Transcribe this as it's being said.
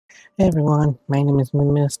Hey everyone, my name is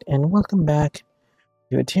Moonmist, and welcome back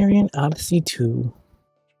to Etrian Odyssey II.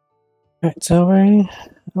 Alright, so I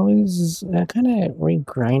was kind of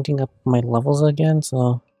re-grinding up my levels again,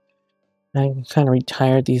 so I kind of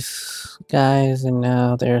retired these guys, and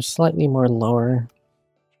now they're slightly more lower.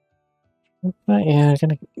 But yeah, I'm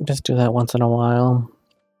gonna just do that once in a while.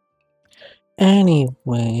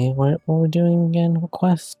 Anyway, what we're doing again?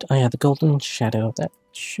 Request? Oh yeah, the Golden Shadow. That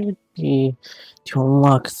should be to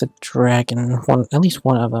unlock the dragon. At least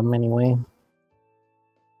one of them, anyway.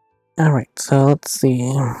 Alright, so let's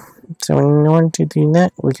see. So in order to do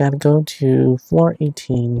that, we gotta go to floor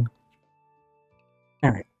 18.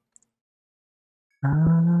 Alright.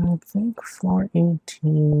 I think floor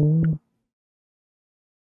 18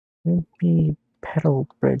 would be Petal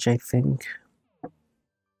Bridge, I think.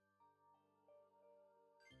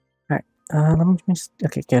 Alright, let me just...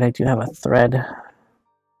 Okay, good, I do have a thread.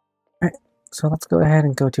 Alright, so let's go ahead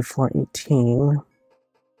and go to floor 18.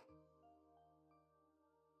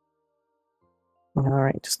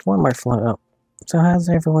 Alright, just one more floor up. So how's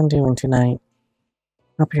everyone doing tonight?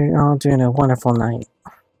 Hope you're all doing a wonderful night.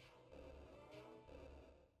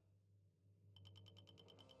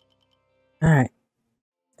 Alright,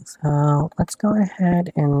 so let's go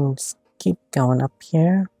ahead and keep going up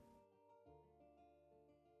here.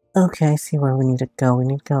 Okay, I see where we need to go. We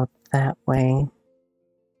need to go that way.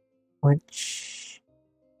 Which...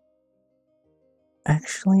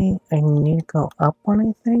 Actually, I need to go up one,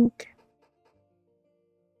 I think?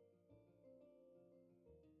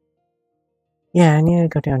 Yeah, I need to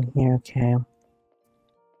go down here, okay.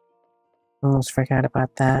 Almost forgot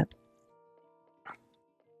about that.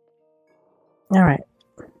 Alright.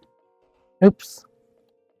 Oops.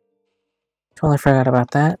 Totally forgot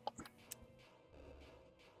about that.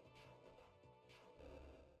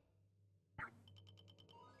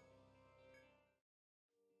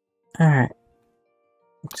 Alright.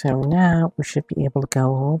 So now we should be able to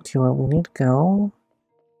go to where we need to go.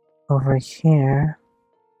 Over here.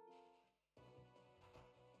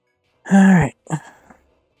 Alright.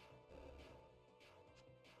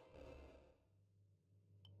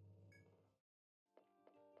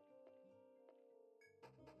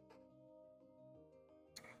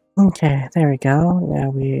 Okay, there we go. Now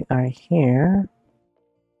we are here.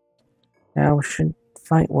 Now we should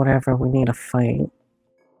fight whatever we need to fight.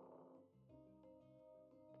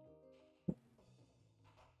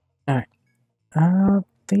 Alright.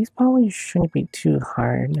 These probably shouldn't be too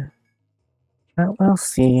hard. But we'll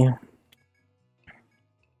see.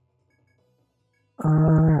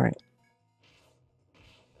 Alright.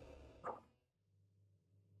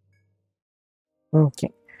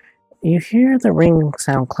 Okay. You hear the ring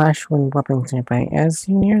sound clash when weapons nearby. As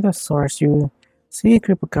you near the source, you see a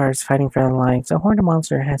group of guards fighting for their lives. A horde of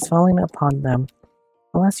monsters has fallen upon them.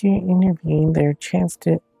 Unless you intervene, their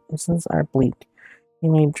chances are bleak. You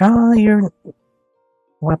may draw your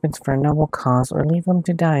weapons for a noble cause, or leave them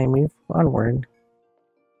to die and move onward.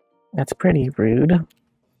 That's pretty rude.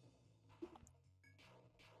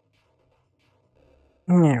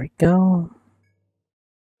 There we go.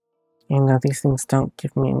 You know, these things don't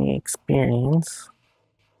give me any experience.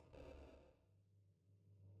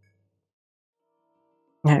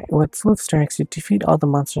 With Swift Strikes, you defeat all the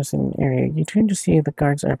monsters in the area. You turn to see the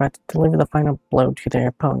guards are about to deliver the final blow to their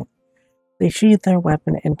opponent. They sheathe their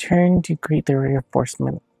weapon and turn to greet the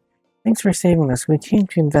reinforcement. Thanks for saving us. We came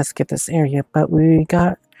to investigate this area, but we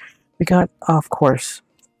got off course.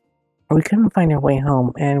 We couldn't find our way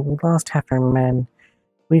home, and we lost half our men.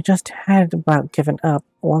 We just had about given up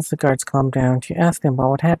once the guards calmed down to ask them about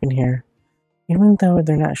what happened here. Even though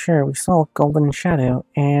they're not sure, we saw a golden shadow,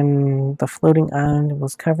 and the floating island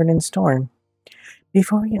was covered in storm.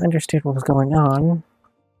 Before we understood what was going on,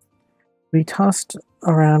 we tossed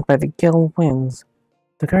around by the gale winds.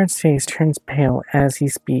 The guard's face turns pale as he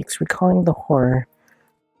speaks, recalling the horror.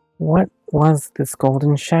 What was this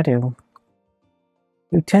golden shadow?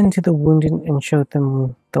 We tend to the wounded and showed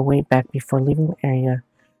them the way back before leaving the area.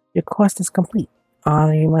 Your quest is complete.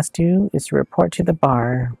 All you must do is report to the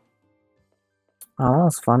bar. Oh, that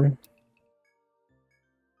was fun.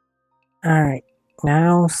 Alright,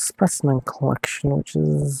 now specimen collection, which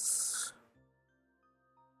is...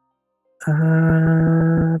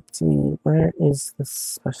 let's see, where is the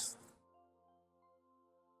specimen?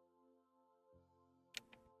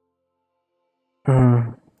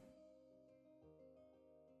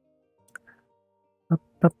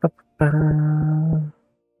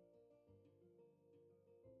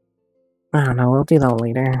 I don't know, we'll do that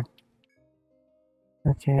later.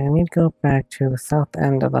 Okay, I need to go back to the south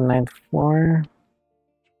end of the 9th floor.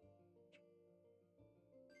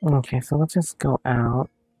 Okay, so let's just go out.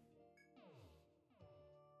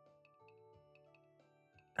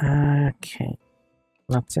 Okay,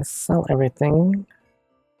 let's just sell everything.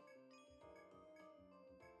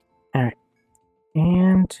 Alright,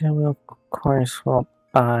 and we'll, of course, we'll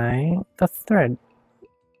buy the thread.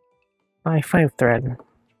 Buy 5 thread.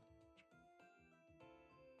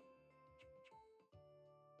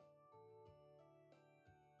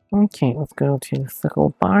 Okay, let's go to the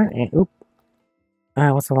sickle bar and oop.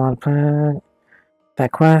 What's the lot of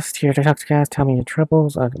that quest? Here to talk to guys, tell me your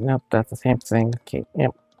troubles. Nope, that's the same thing. Okay,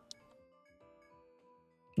 yep.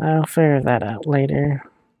 I'll figure that out later.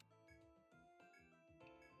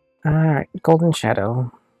 Alright, Golden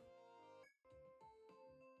Shadow.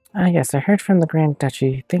 Ah, yes, I heard from the Grand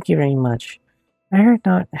Duchy. Thank you very much. I heard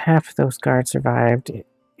not half those guards survived.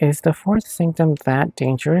 Is the Fourth Sanctum that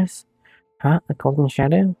dangerous? Huh? A Golden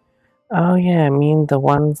Shadow? Oh yeah, I mean the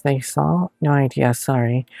ones they saw? No idea,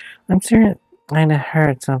 sorry. I'm certain I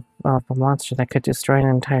heard of a monster that could destroy an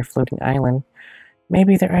entire floating island.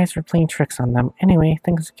 Maybe their eyes were playing tricks on them. Anyway,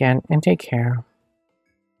 thanks again, and take care.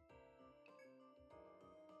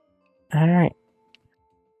 Alright.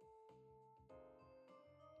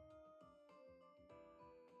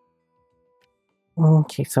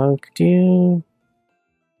 Okay, so do...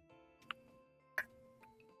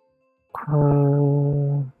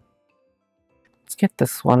 let's get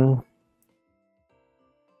this one.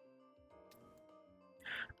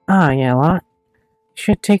 Ah, yeah, lot.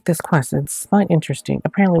 Should take this quest. It's quite interesting.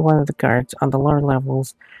 Apparently one of the guards on the lower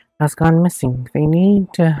levels has gone missing. They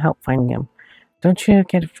need to help finding him. Don't you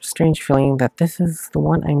get a strange feeling that this is the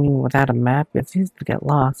one? I mean, without a map, it's easy to get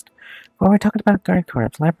lost. But we're talking about guard corps.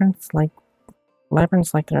 Labyrinths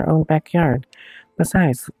like their own backyard.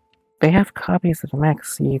 Besides, they have copies of the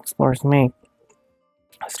maps the explorers make.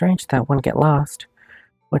 Strange that one get lost.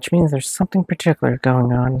 Which means there's something particular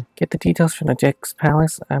going on. Get the details from the Dick's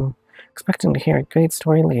Palace. I'm expecting to hear a great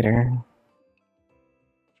story later.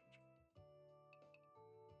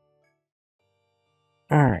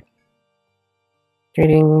 Alright.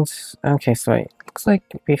 Greetings. Okay, so it looks like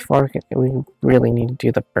before we really need to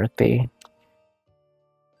do the birthday.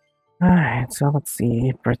 Alright, so let's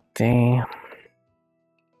see. Birthday.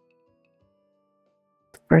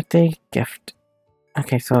 Birthday gift.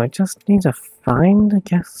 Okay, so I just need to find, I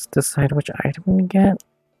guess, decide which item to get.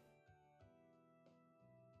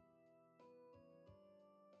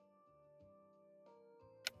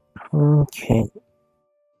 Okay.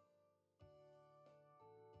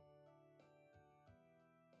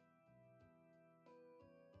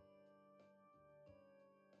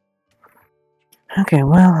 Okay,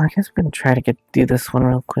 well, I guess we're gonna try to do this one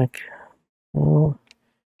real quick. We'll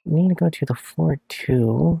need to go to the floor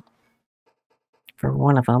 2 for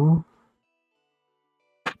one of them.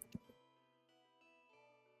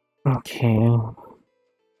 Okay.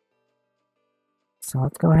 So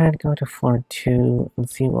let's go ahead and go to floor 2 and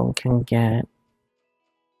see what we can get.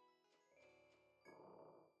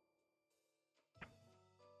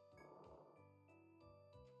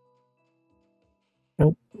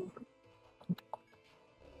 Oop.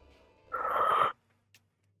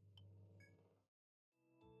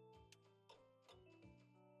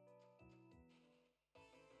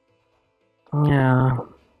 Yeah.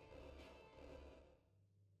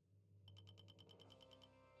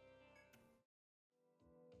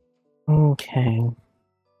 Okay.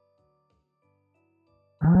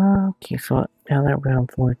 Okay, so now that we're on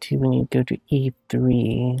floor 2, we need to go to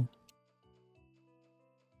E3.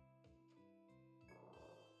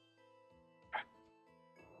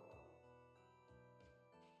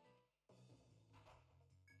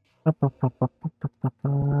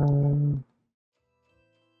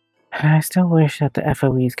 I still wish that the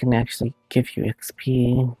FOEs can actually give you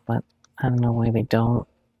XP, but I don't know why they don't.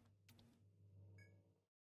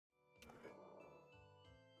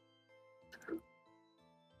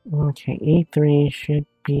 Okay, E3 should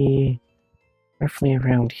be roughly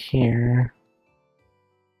around here.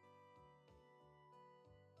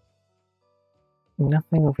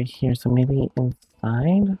 Nothing over here, so maybe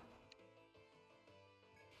inside?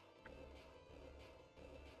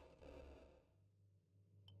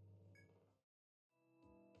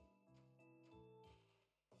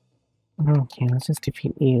 Okay, let's just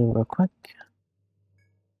defeat you real quick.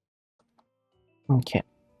 Okay.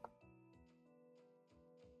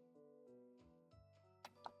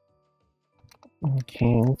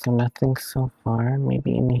 Okay, so nothing so far.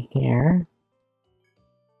 Maybe in here.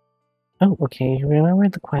 Oh, okay. You remember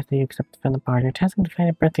the quest that you accepted from the bard. You're tasking to find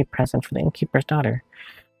a birthday present for the innkeeper's daughter.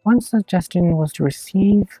 One suggestion was to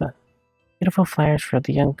receive beautiful flowers for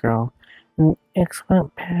the young girl. An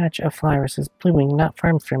excellent patch of flowers is blooming not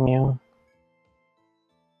far from you.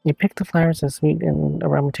 You pick the flowers as sweet and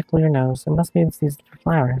aroma tickle your nose. It must be the season for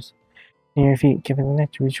flowers. Near your feet, given the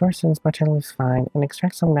nectar, rejoice in as much as is fine, and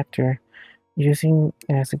extract some nectar, using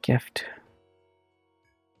it as a gift.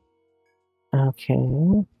 Okay.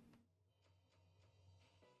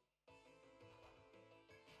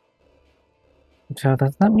 So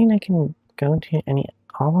does that mean I can go to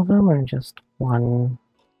all of them, or just one?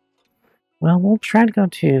 Well, we'll try to go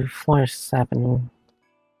to floor 7.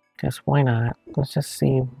 Because why not? Let's just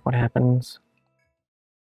see what happens.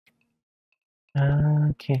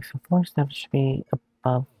 Okay, so floor 7 should be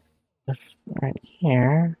above right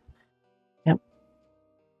here. Yep.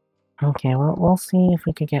 Okay, well, we'll see if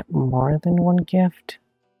we could get more than one gift.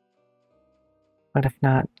 But if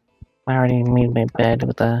not, I already made my bed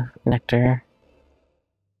with the nectar.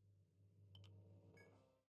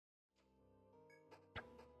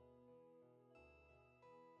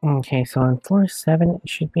 Okay, so on floor 7, it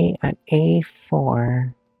should be at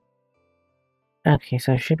A4. Okay,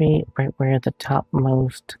 so it should be right where the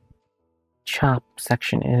topmost chop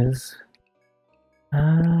section is.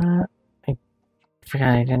 I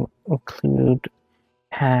forgot I didn't include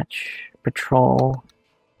patch, patrol.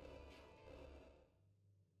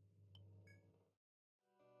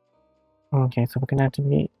 Okay, so we're gonna have to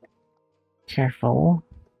be careful.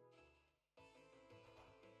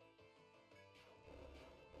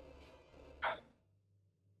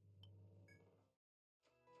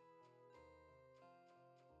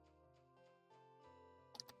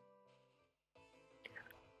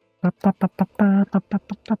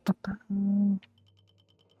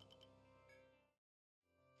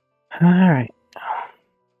 Alright.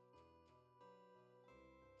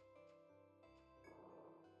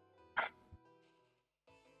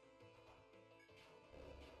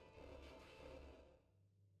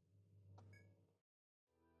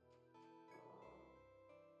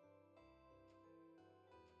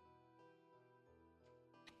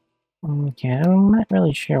 Okay, I'm not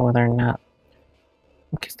really sure whether or not,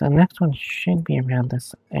 because the next one should be around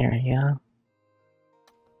this area.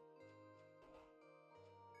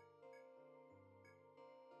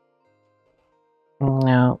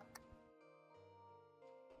 No.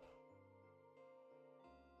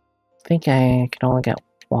 I think I can only get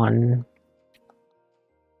one.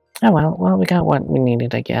 Oh well, we got what we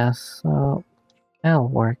needed, I guess, so that'll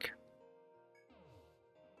work.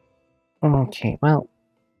 Okay, well,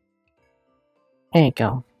 there you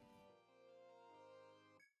go.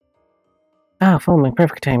 Ah, Fulman,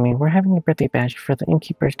 perfect timing. We're having a birthday bash for the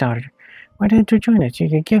innkeeper's daughter. Why didn't you join us? You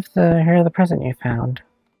could give her the present you found.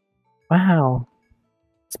 Wow.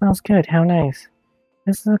 Smells good. How nice.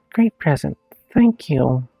 This is a great present. Thank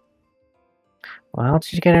you. Well,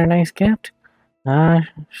 did you get her a nice gift?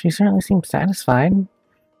 She certainly seems satisfied.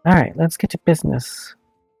 Alright, let's get to business.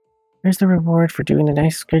 Here's the reward for doing a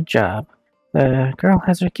nice, good job. The girl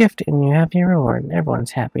has her gift and you have your reward.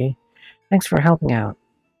 Everyone's happy. Thanks for helping out.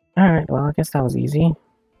 Alright, well, I guess that was easy.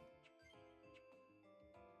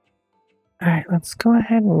 Alright, let's go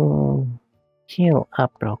ahead and heal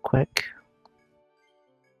up real quick.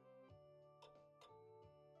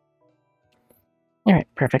 Alright,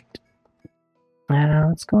 perfect. Now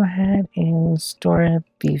let's go ahead and store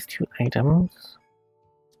these 2 items.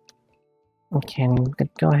 Okay, I'm gonna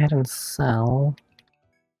go ahead and sell.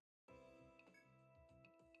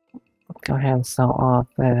 Go ahead and sell all of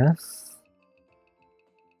this.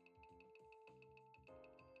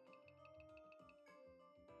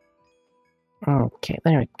 Okay,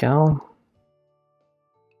 there we go.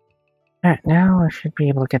 Alright, now I should be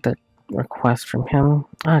able to get the request from him.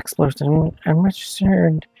 Explosion, I'm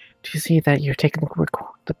registered to see that you're taking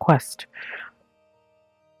the quest.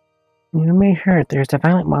 You may have heard there's a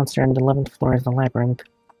violent monster on the 11th floor of the labyrinth.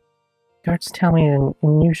 Guards tell me it's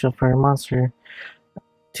unusual for a monster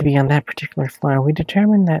to be on that particular floor. We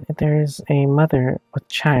determined that there's a mother with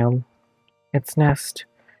child. Its nest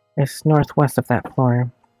is northwest of that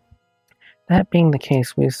floor. That being the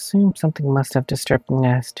case, we assume something must have disturbed the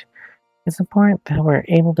nest. It's important that we're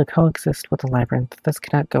able to coexist with the labyrinth. This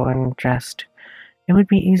cannot go unaddressed. It would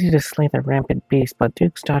be easy to slay the rampant beast, but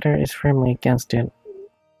Duke's daughter is firmly against it.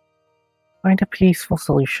 Find a peaceful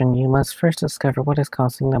solution. You must first discover what is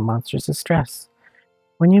causing the monster's distress.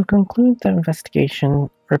 When you conclude the investigation,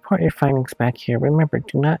 report your findings back here. Remember,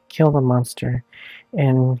 do not kill the monster,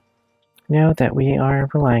 and know that we are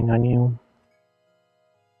relying on you.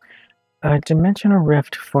 A dimensional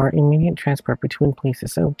rift for immediate transport between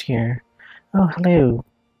places. Oh dear. Oh, hello,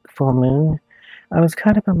 full moon. I was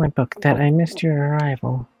caught up in my book that I missed your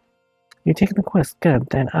arrival. You take the quest. Good.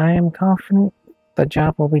 Then I am confident the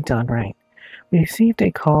job will be done right. We received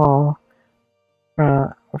a call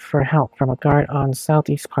for help from a guard on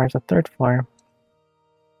southeast part of the 3rd floor.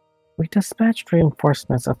 We dispatched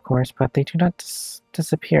reinforcements, of course, but they do not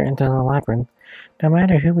disappear into the labyrinth. No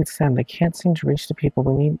matter who we send, they can't seem to reach the people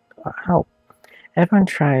who need help. Everyone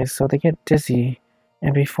tries, so they get dizzy,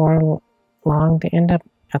 and before long they end up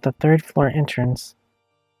at the 3rd floor entrance.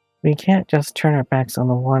 We can't just turn our backs on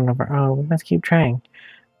the one of our own. We must keep trying.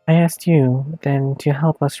 I asked you, then, to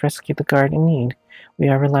help us rescue the guard in need. We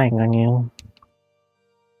are relying on you.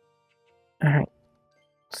 Alright.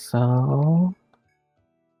 So...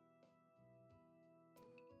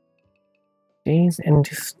 Dazed and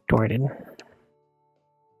distorted.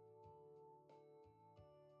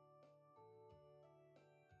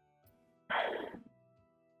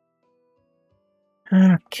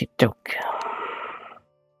 Okie doke.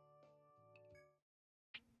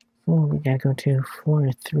 So we gotta go to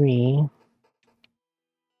floor 3.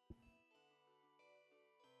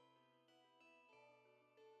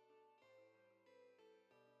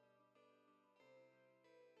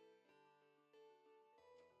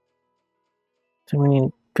 So we need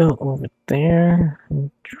to go over there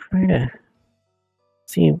and try to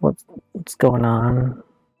see what's going on.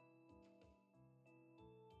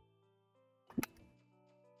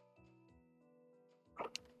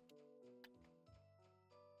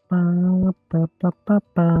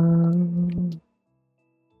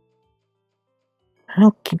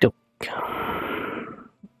 Okie doke.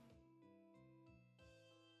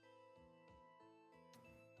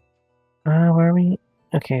 Where are we?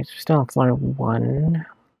 Okay, so we're still on floor 1.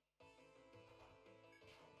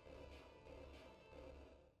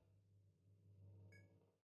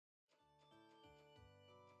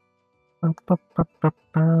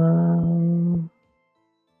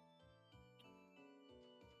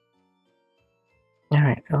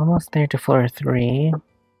 Alright, almost there to floor 3.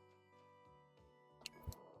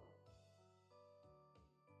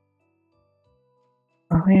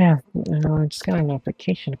 Oh yeah, I just got a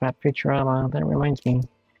notification about Futurama. That reminds me.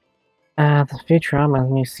 The Futurama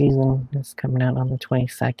new season is coming out on the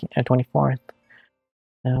 22nd, 24th.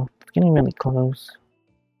 So, it's getting really close.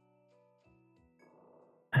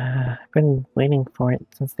 I've been waiting for it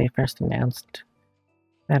since they first announced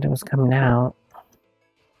that it was coming out.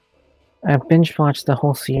 I binge watched the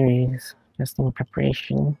whole series just in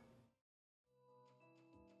preparation.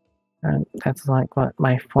 That's like what,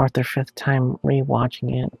 my 4th or 5th time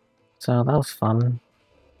rewatching it, so that was fun.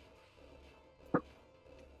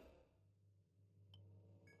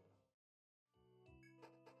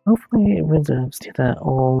 Hopefully it lives to the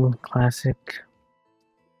old classic.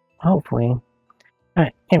 Hopefully.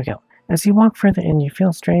 Alright, here we go. As you walk further in, you feel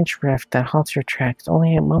a strange rift that halts your tracks.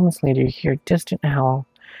 Only moments later you hear a distant howl.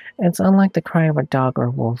 It's unlike the cry of a dog or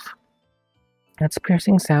wolf. Its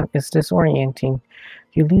piercing sound is disorienting.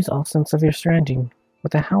 You lose all sense of your surrounding.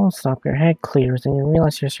 With the howl stop, your head clears and you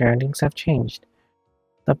realize your surroundings have changed.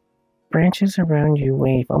 The branches around you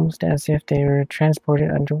wave almost as if they were transported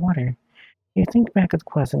underwater. You think back of the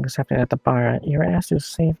quest accepted at the bar. You are asked to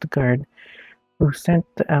save the guard who sent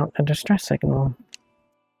out a distress signal.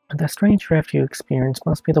 The strange rift you experience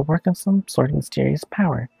must be the work of some sort of mysterious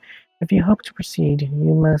power. If you hope to proceed,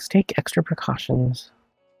 you must take extra precautions.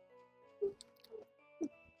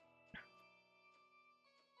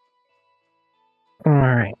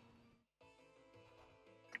 Alright.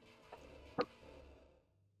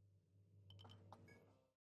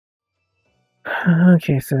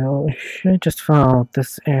 Okay, so we should just follow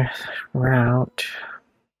this route.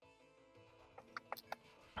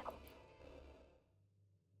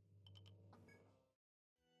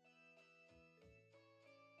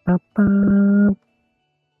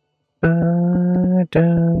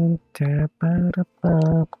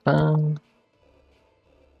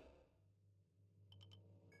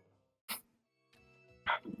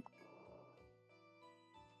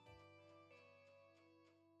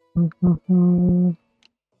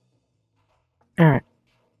 Alright.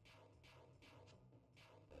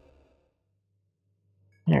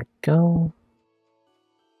 There we go.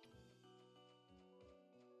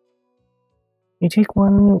 You take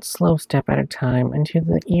one slow step at a time into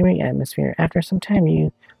the eerie atmosphere. After some time,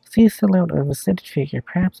 you see a silhouette of a seated figure.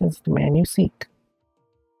 Perhaps it's the man you seek.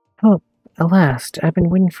 Hope, at last, I've been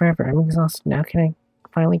waiting forever. I'm exhausted. Now can I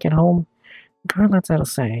finally get home? The guard lets out a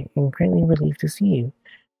sigh, and greatly relieved to see you.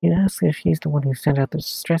 You ask if he's the one who sent out the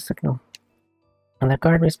distress signal. And the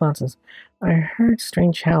guard responds, I heard a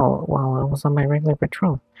strange howl while I was on my regular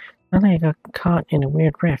patrol. Then I got caught in a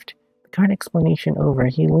weird rift. The guard explanation over,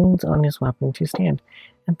 he leans on his weapon to stand,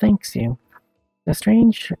 and thanks you. The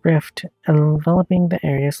strange rift enveloping the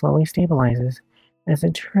area slowly stabilizes. As the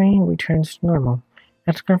terrain returns to normal,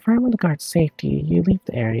 To confirm the guard's safety, you leave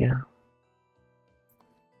the area.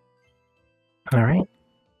 Alright,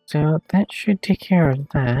 so that should take care of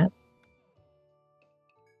that.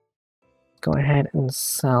 Go ahead and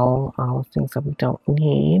sell all the things that we don't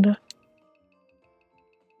need.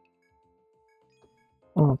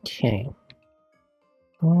 Okay.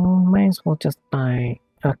 Might as well just buy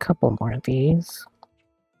a couple more of these.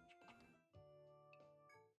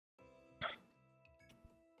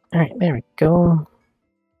 Alright, there we go.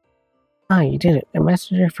 Ah, you did it. A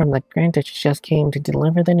messenger from the Grand Duchess just came to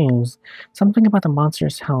deliver the news. Something about the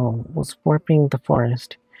monster's home was warping the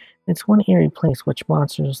forest. It's one eerie place with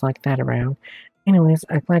monsters like that around. Anyways,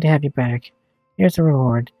 I'm glad to have you back. Here's the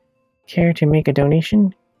reward. Care to make a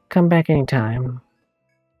donation? Come back anytime.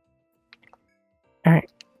 Alright.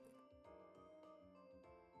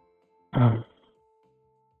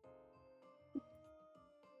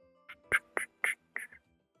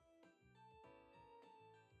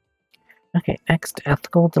 Okay, next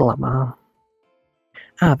ethical dilemma.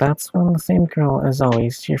 Ah, that's one the same girl as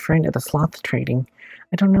always, your friend at the sloth trading.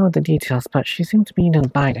 I don't know the details, but she seemed to be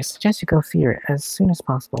nearby. I suggest you go see her as soon as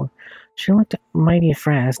possible. She looked mighty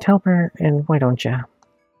frazzed. Help her, and why don't ya?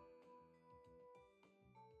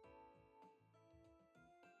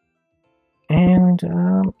 And,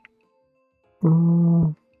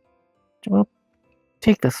 well,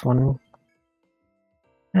 take this one.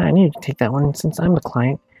 I need to take that one since I'm the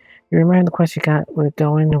client. You remember the quest you got with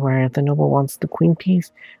going where the noble wants the queen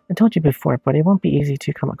piece? I told you before, but it won't be easy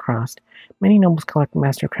to come across. Many nobles collect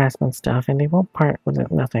master craftsman stuff, and they won't part with it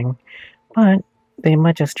nothing. But they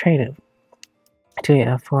might just trade it to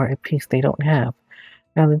you for a piece they don't have.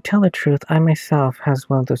 Now, to tell the truth, I myself has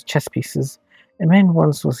one of those chess pieces. A man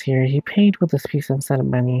once was here. He paid with this piece instead of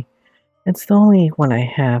money. It's the only one I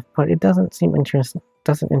have, but it doesn't interest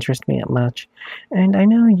me that much. And I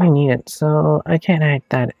know you need it, so I can't hide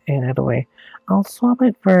that away. I'll swap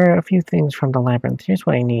it for a few things from the labyrinth. Here's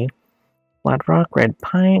what I need. Blood rock, red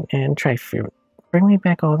pine, and tri-fruit. Bring me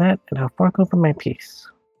back all that, and I'll fork over my piece.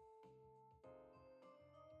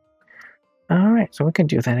 Alright, so we can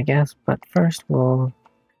do that, I guess, but first we'll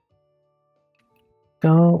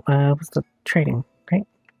go, with the trading, right?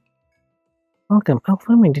 Welcome. Oh,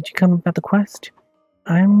 Fleming, did you come about the quest?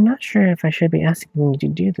 I'm not sure if I should be asking you to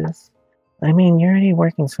do this. I mean, you're already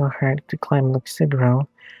working so hard to climb Luxidro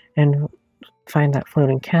and find that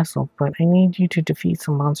floating castle, but I need you to defeat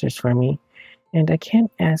some monsters for me, and I can't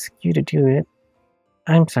ask you to do it.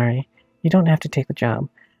 I'm sorry. You don't have to take the job.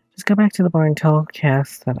 Just go back to the bar and tell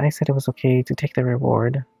Cass that I said it was okay to take the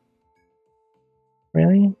reward.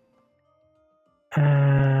 Really?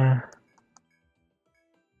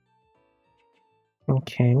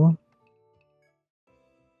 Okay.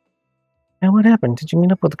 Now what happened? Did you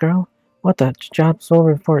meet up with the girl? What, the job's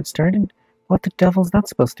over before it started? What the devil's that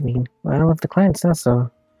supposed to mean? Well, if the client says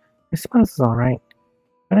so, I suppose it's alright.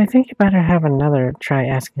 But I think you better have another try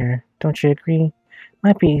asking her. Don't you agree?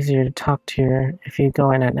 Might be easier to talk to her if you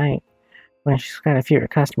go in at night, when she's got a fewer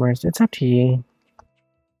customers. It's up to you.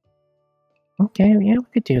 Okay, yeah, we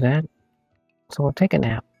could do that. So we'll take a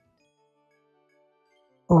nap.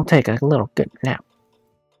 We'll take a little good nap.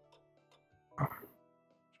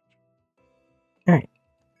 Alright.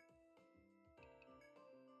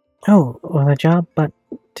 Oh, well, the job, but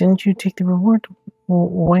didn't you take the reward? Well,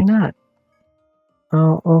 why not?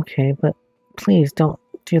 Oh, okay, but please don't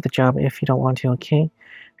do the job if you don't want to, okay?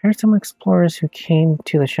 There are some explorers who came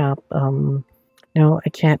to the shop. No, I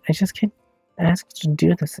can't. I just can't ask you to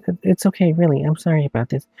do this. It's okay, really. I'm sorry about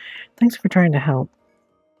this. Thanks for trying to help.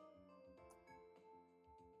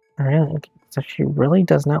 Really? So she really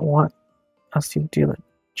does not want us to do the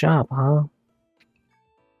job, huh?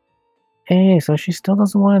 Hey, so she still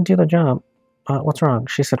doesn't want to do the job. What's wrong?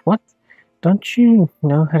 She said, what? Don't you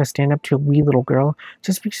know how to stand up to a wee little girl?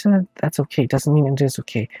 Just because she said that's okay doesn't mean it is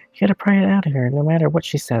okay. You gotta pry it out of her, no matter what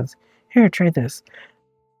she says. Here, try this.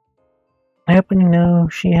 I happen to know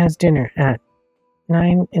she has dinner at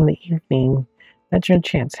 9 in the evening. That's your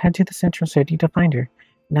chance. Head to the central city to find her.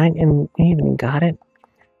 9 in the evening, got it?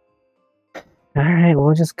 Alright,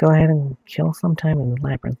 we'll just go ahead and kill sometime in the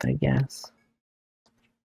labyrinth, I guess.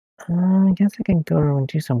 I guess I can go and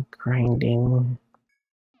do some grinding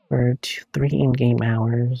for 3 in-game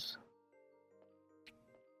hours.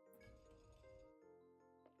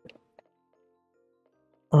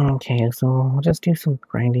 Okay, so we'll just do some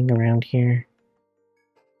grinding around here.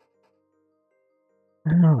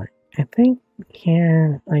 Alright, I think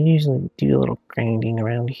here, I usually do a little grinding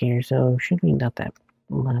around here, so should be not that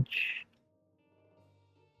much.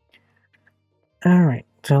 Alright,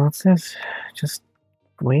 so let's just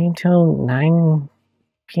wait until 9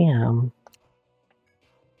 p.m.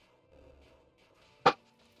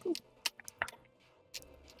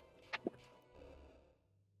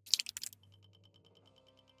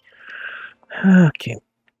 Okay.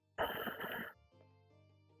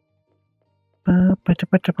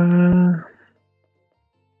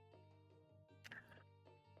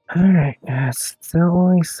 Alright, it's still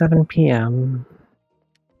only 7 p.m.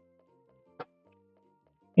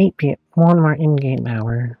 8 p.m. One more in-game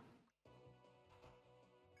hour.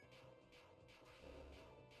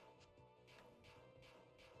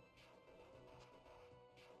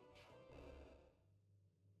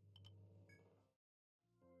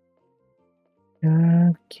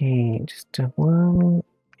 Okay, just one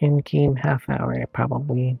in-game half hour,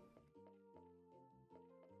 probably.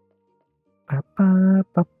 There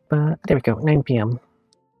we go, 9 p.m.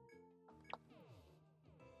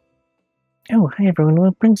 Oh, hi everyone,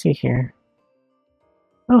 what brings you here?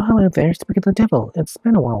 Oh, hello there, Speak of the Devil. It's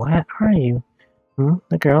been a while. How are you?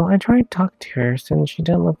 The girl, I tried to talk to her since she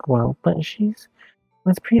didn't look well, but she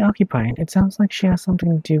was preoccupied. It sounds like she has something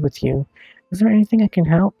to do with you. Is there anything I can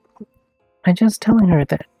help? I'm just telling her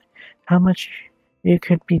that how much you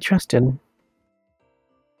could be trusted.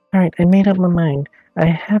 Alright, I made up my mind. I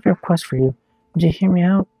have a request for you. Would you hear me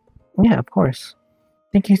out? Yeah, of course.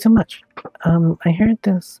 Thank you so much. I heard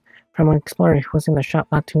this from an explorer who was in the shop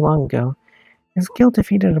not too long ago. His guild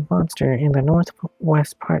defeated a monster in the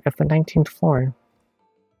northwest part of the 19th floor.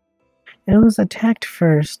 It attacked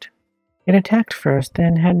first,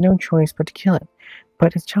 then had no choice but to kill it,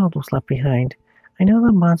 but its child was left behind. I know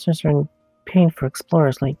that monsters are in pain for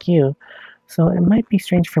explorers like you, so it might be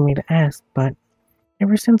strange for me to ask, but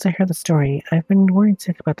ever since I heard the story, I've been worried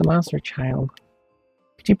sick about the monster child.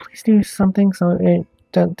 Could you please do something so it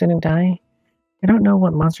didn't die? I don't know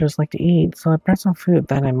what monsters like to eat, so I brought some food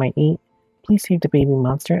that I might eat. Please save the baby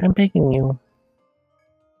monster, I'm begging you.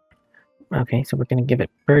 Okay, so we're gonna give it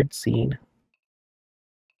bird seed.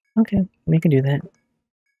 Okay, we can do that.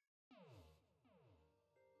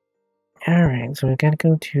 Alright, so we gotta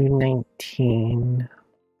go to 19.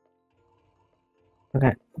 We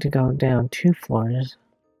got to go down 2 floors.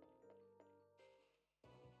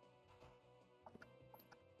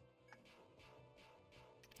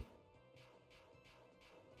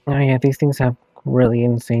 Oh yeah, these things have really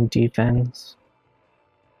insane defense.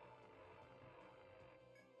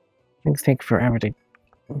 Things take forever to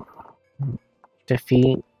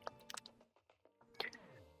defeat.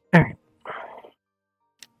 Alright.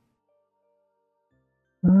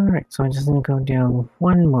 Alright, so I'm just gonna go down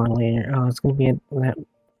one more layer. Oh, it's gonna be that.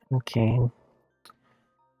 Okay.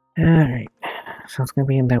 Alright. So it's gonna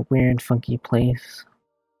be in that weird, funky place.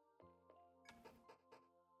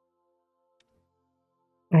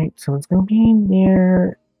 Alright, so it's gonna be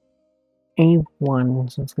near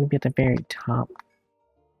A1, so it's gonna be at the very top.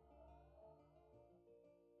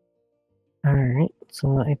 Alright,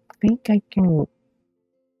 so I think I can.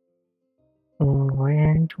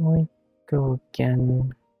 Where do I go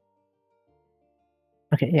again?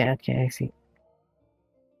 Okay, yeah, okay, I see.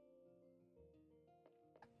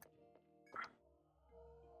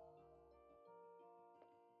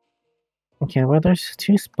 Okay, well, there's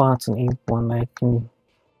 2 spots in A1 I can.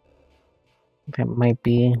 That might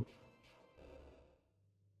be.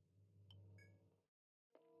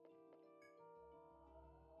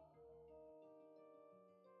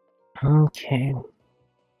 Okay.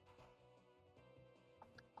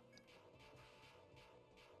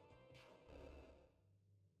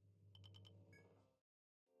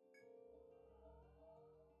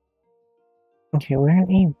 Okay, we're in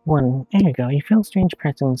A1. There you go. You feel a strange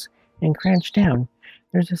presence and crouch down.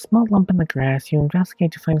 There's a small lump in the grass. You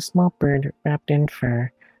investigate to find a small bird wrapped in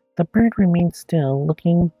fur. The bird remains still,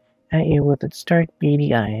 looking at you with its dark,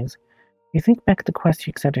 beady eyes. You think back to the quest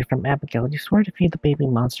you accepted from Abigail. You swore to feed the baby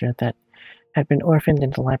monster that had been orphaned in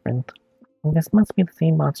the labyrinth. This must be the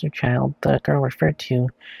same monster child the girl referred to,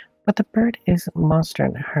 but the bird is a monster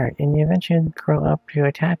at heart, and you eventually grow up to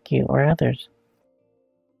attack you or others.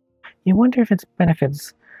 You wonder if its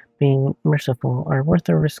benefits being merciful are worth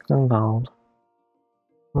the risks involved.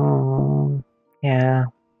 Yeah.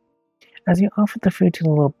 As you offer the food to the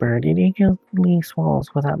little bird, it eagerly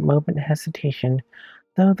swallows without a moment of hesitation.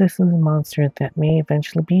 Though this is a monster that may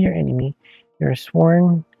eventually be your enemy, you are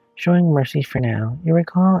sworn showing mercy for now. You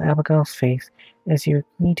recall Abigail's face as you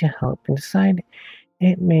agree to help and decide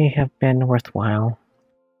it may have been worthwhile.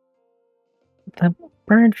 The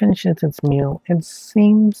bird finishes its meal and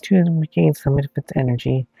seems to have regained some of its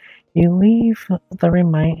energy. You leave the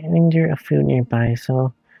remainder of food nearby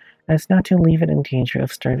so as not to leave it in danger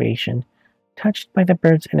of starvation. Touched by the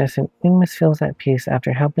bird's innocence, Moonmist feels at peace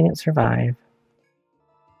after helping it survive.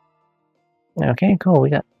 Okay, cool.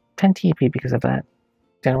 We got 10 TP because of that.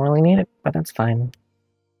 Didn't really need it, but that's fine.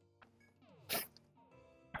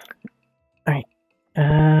 Alright.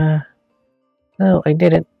 So, I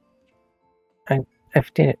did it. I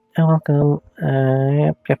did it. Oh, welcome.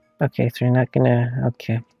 Yep. Okay, so you're not gonna...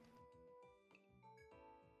 Okay.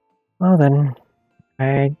 Well then,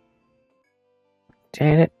 I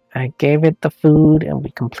did it. I gave it the food, and we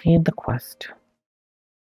completed the quest.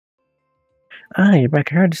 Ah, you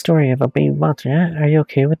back. I heard the story of a baby monster. Yeah? Are you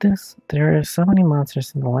okay with this? There are so many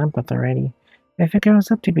monsters in the labyrinth already. If it grows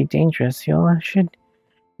up to be dangerous, you'll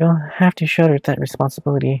have to shoulder that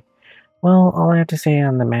responsibility. Well, all I have to say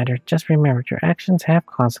on the matter, just remember, your actions have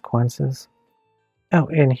consequences. Oh,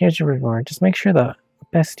 and here's your reward. Just make sure the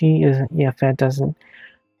bestie isn't fed doesn't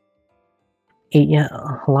eat you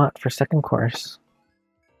a lot for second course.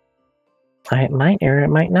 It might or it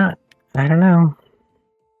might not. I don't know.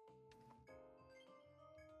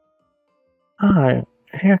 Ah,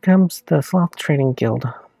 here comes the Sloth Trading Guild.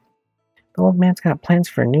 The old man's got plans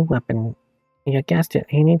for a new weapon. You guessed it,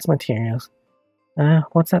 he needs materials.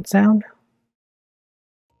 What's that sound?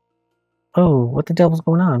 Oh, what the devil's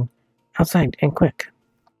going on? Outside, and quick.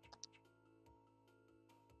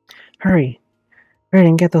 Hurry. Hurry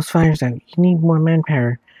and get those fires out. You need more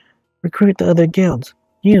manpower. Recruit the other guilds.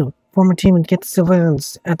 You, form a team and get the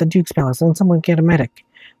civilians at the Duke's Palace, and someone get a medic.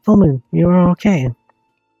 Full Moon, you're okay.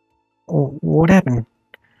 What happened?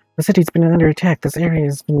 The city's been under attack. This area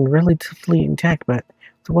has been relatively intact, but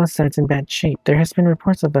the west side's in bad shape. There has been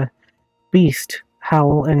reports of a beast,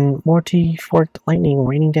 howl, and multi-forked lightning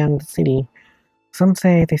raining down the city. Some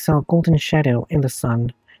say they saw a golden shadow in the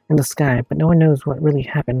sky, but no one knows what really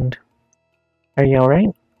happened. Are you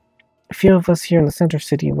alright? A few of us here in the center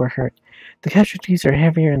city were hurt. The casualties are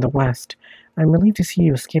heavier in the west. I'm relieved to see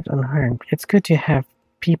you escaped unharmed. It's good to have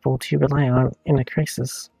people to rely on in a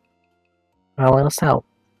crisis. Well, let us help.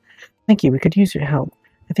 Thank you, we could use your help.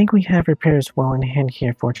 I think we have repairs well in hand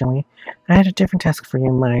here, fortunately. I had a different task for you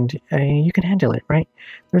in mind. You can handle it, right?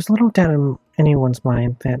 There's little doubt in anyone's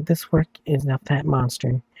mind that this work is not that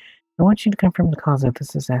monster. I want you to confirm the cause of this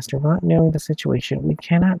disaster. Without knowing the situation, we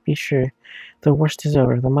cannot be sure the worst is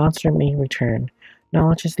over. The monster may return.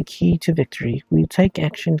 Knowledge is the key to victory. We take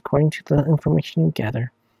action according to the information you gather.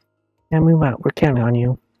 Now move out. We're counting on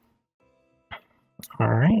you.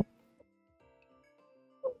 Alright.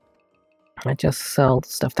 I just sell the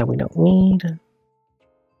stuff that we don't need.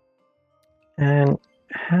 And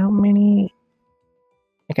how many?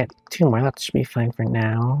 I got 2 more. That should be fine for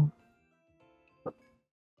now.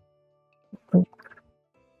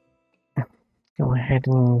 Go ahead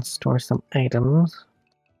and store some items.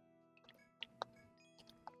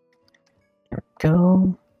 There we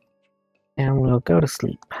go. And we'll go to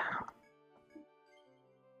sleep.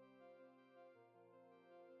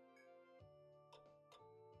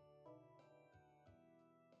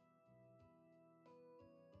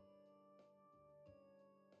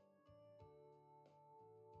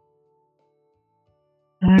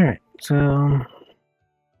 Alright, so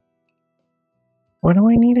what do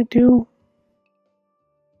I need to do?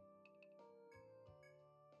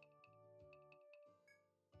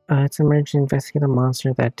 It's emergency investigate the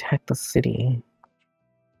monster that attacked the city.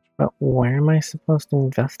 But where am I supposed to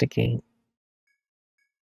investigate?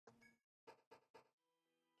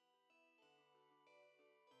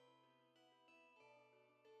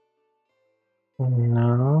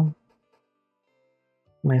 No.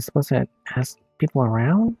 Am I supposed to ask people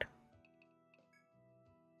around?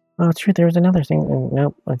 Oh, it's true, there was another thing.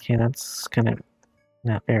 Nope, okay, that's kind of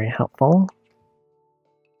not very helpful.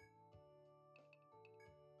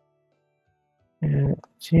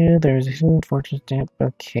 Two, there's a hidden fortress stamp,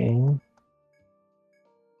 okay.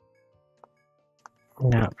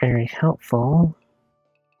 Not very helpful.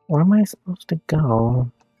 Where am I supposed to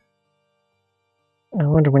go? I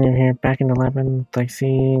wonder when you're here back in the labyrinth, I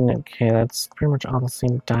see. Okay, that's pretty much all the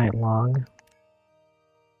same dialogue.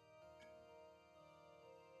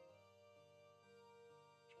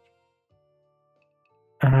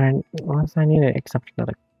 Unless I need to accept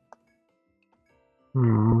another.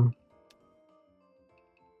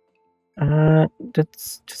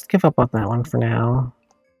 Let's just give up on that one for now.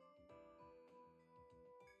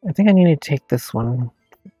 I think I need to take this one.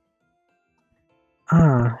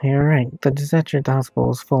 Ah, you're right. The disaster at the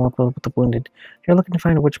hospital is full up with the wounded. You're looking to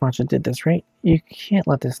find out which monster did this, right? You can't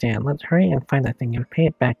let this stand. Let's hurry and find that thing and pay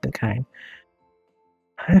it back to kind.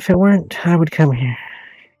 If it weren't, I would come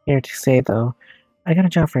here to say, though. I got a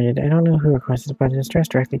job for you. I don't know who requested it, but it's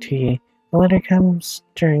addressed directly to you. The letter comes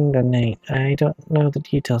during the night. I don't know the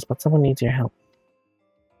details, but someone needs your help.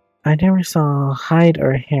 I never saw hide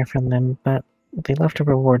or hair from them, but they left a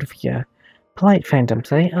reward for you. Polite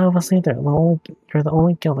phantoms, eh? Obviously, you're the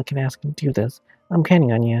only guild that can ask to do this. I'm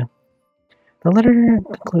counting on you. The letter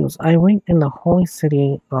concludes, I wait in the holy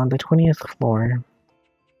city on the 20th floor.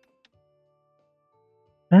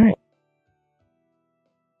 Alright.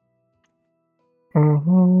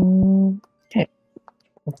 Okay.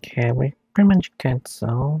 Okay, we pretty much good,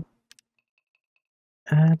 so.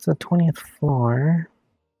 It's the 20th floor.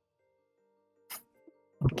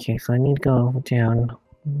 Okay, so I need to go down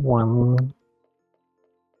one.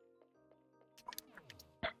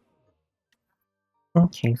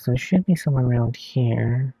 Okay, so it should be somewhere around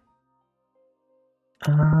here.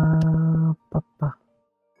 Oh,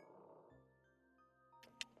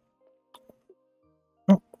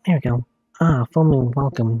 there we go. Full moon,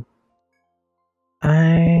 welcome.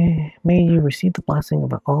 May you receive the blessing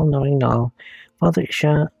of an all-knowing doll, Father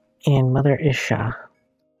Isha and Mother Isha.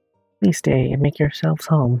 Please stay and make yourselves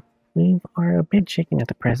home. We are a bit shaken at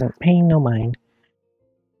the present, paying no mind.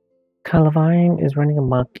 KirkKladen is running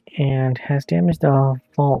amok and has damaged the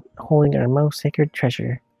vault holding our most sacred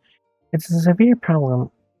treasure. It's a severe problem.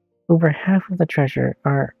 Over half of the treasure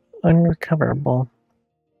are unrecoverable.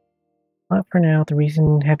 But for now, the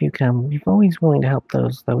reason have you come. We've always willing to help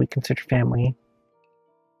those that we consider family.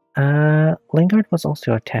 Lingard was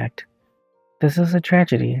also attacked. This is a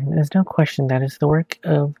tragedy. There's no question that it's the work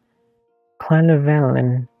of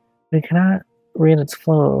KirkKladen. We cannot rid its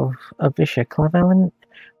flow of Isha. KirkKladen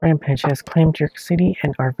rampage has claimed your city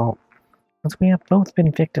and our vault. Since we have both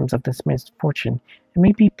been victims of this misfortune, it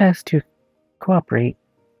may be best to cooperate.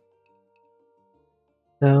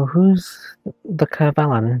 So who's the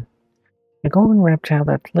KirkKladen? A golden reptile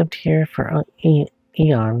that lived here for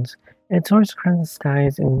eons. It soars across the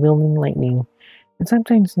skies in wielding lightning. It's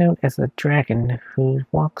sometimes known as the dragon who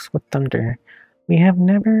walks with thunder. We have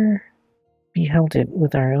never beheld it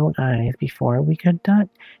with our own eyes before. We could not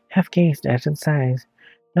have gazed at its size.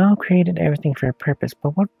 God created everything for a purpose,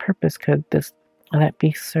 but what purpose could that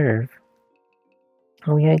beast serve?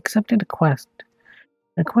 We accepted a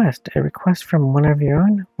request from one of your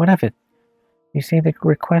own? What of it? You say the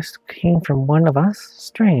request came from one of us?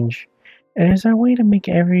 Strange. It is our way to make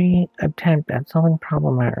every attempt at solving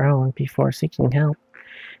problem our own before seeking help.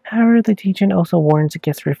 However, the teaching also warns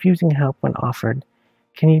against refusing help when offered.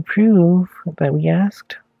 Can you prove that we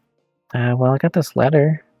asked? Well, I got this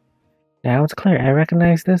letter. Now it's clear. I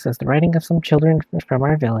recognize this as the writing of some children from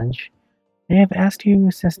our village. They have asked you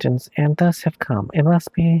assistance and thus have come. It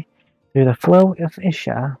must be through the flow of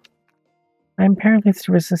Isha. I am powerless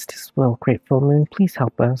to resist his will, Great Full Moon. Please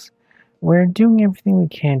help us. We're doing everything we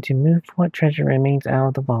can to move what treasure remains out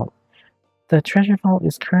of the vault. The treasure vault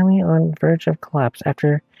is currently on the verge of collapse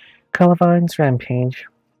after KirkKladen's rampage.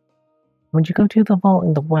 Would you go to the vault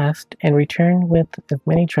in the west and return with as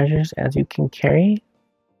many treasures as you can carry?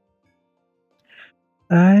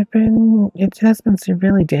 It has been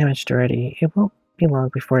severely damaged already. It won't be long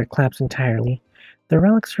before it collapses entirely. The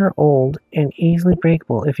relics are old and easily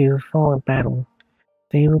breakable if you fall in battle.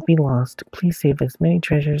 They will be lost. Please save as many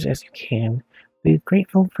treasures as you can. We'll be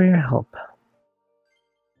grateful for your help.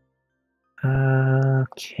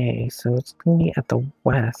 Okay, so it's gonna be at the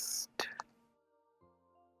west.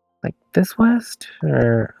 Like this west?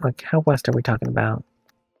 Or like how west are we talking about?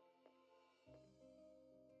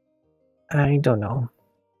 I don't know.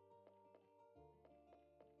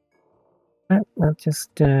 But let's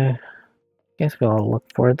just, guess we'll look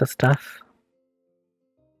for the stuff.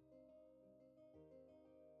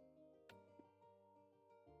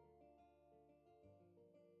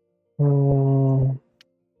 Well,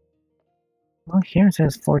 here it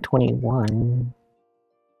says 421.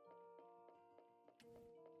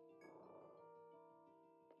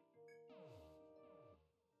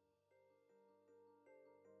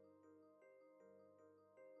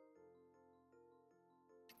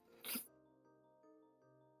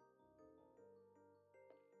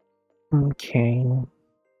 Okay.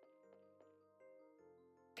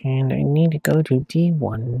 And I need to go to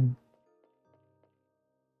D1.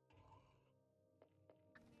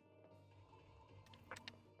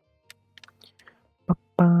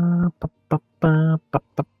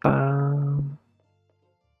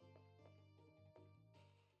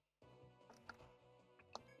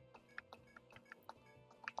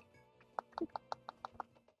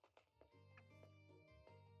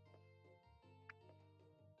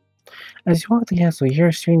 As you walk the castle, you hear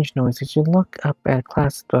a strange noise. As you look up at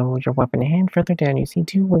class with your weapon in hand, further down you see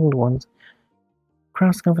two winged ones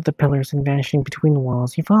crossing over the pillars and vanishing between the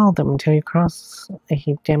walls. You follow them until you cross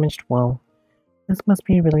a damaged wall. This must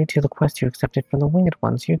be related to the quest you accepted from the winged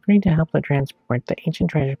ones. You agreed to help them transport the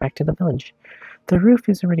ancient treasure back to the village. The roof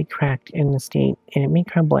is already cracked in a state, and it may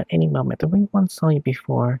crumble at any moment. The winged ones saw you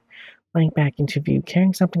before, lying back into view,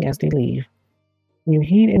 carrying something as they leave. You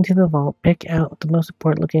head into the vault, pick out the most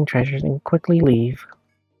important looking treasures, and quickly leave.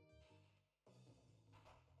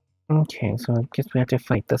 Okay, so I guess we have to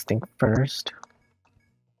fight this thing first.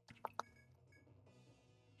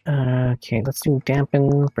 Okay, let's do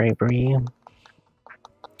dampen bravery.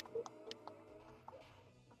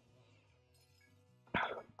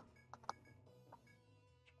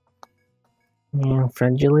 And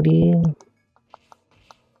fragility.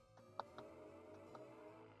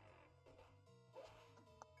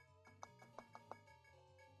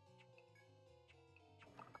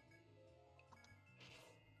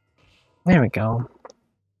 There we go.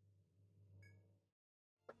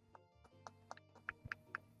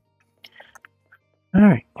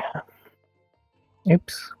 Alright.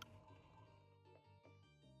 Oops.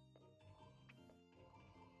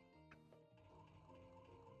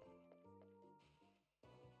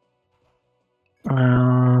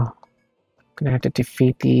 Gonna have to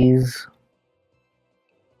defeat these.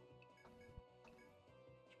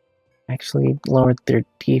 Actually, lowered their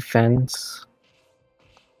defense.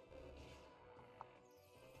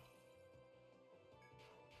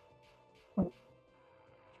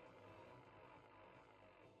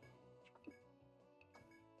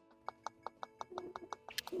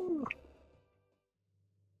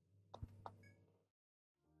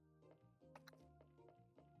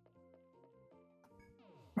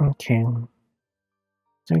 Okay.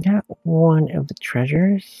 So we got one of the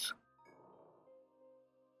treasures.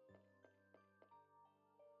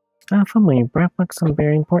 Family, you brought back some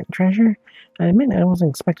very important treasure. I admit I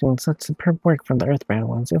wasn't expecting such superb work from the Earthbound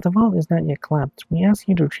ones. If the vault is not yet collapsed, we ask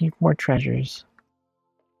you to retrieve more treasures.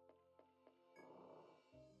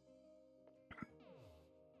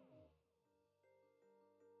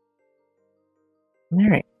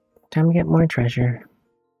 Alright, time to get more treasure.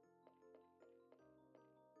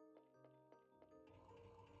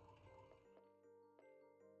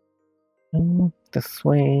 This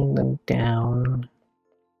way, then down.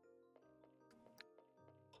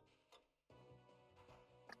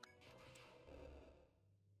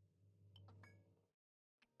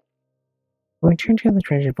 Return to the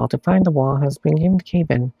treasure vault to find the wall has begun to cave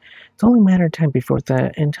in. It's only a matter of time before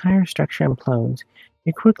the entire structure implodes.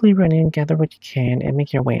 You quickly run in, gather what you can, and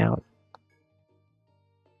make your way out.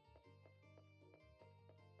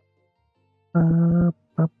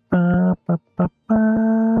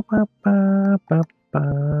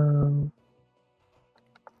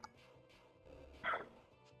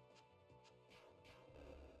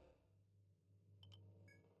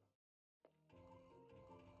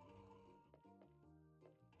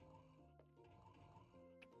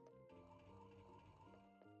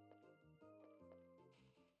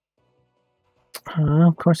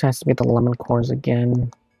 Of course, it has to be the lemon cores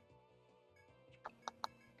again.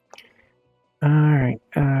 Alright,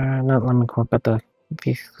 not lemon core, but the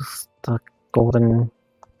golden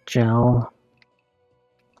gel.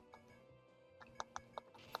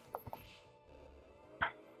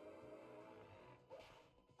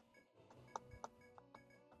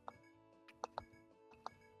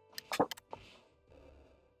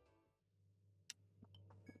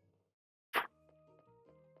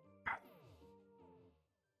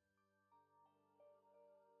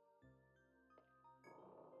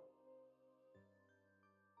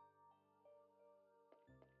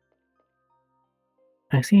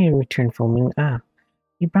 I see you returned for me.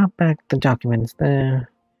 You brought back the documents.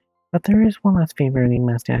 But there is one last favor we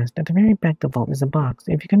must ask. At the very back of the vault is a box.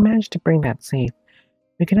 If you can manage to bring that safe,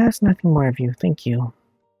 we could ask nothing more of you. Thank you.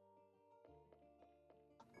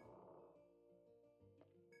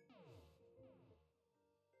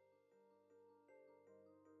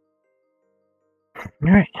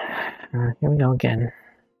 Alright, here we go again.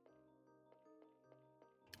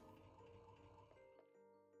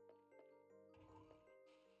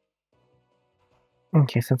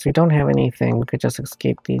 Okay, since we don't have anything, we could just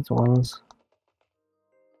escape these ones.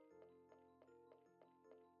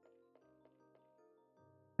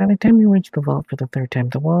 By the time you reach the vault for the third time,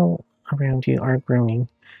 the wall around you are groaning.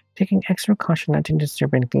 Taking extra caution not to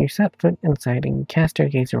disturb anything, you set foot inside and cast your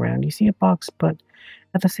gaze around. You see a box, but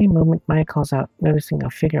at the same moment, Maya calls out, noticing a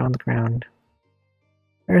figure on the ground.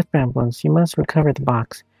 Earthbound ones, you must recover the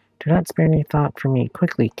box. Do not spare any thought for me.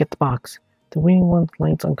 Quickly, get the box. The waiting one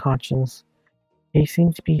lies unconscious. They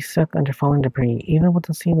seem to be stuck under fallen debris. Even with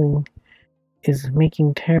the ceiling is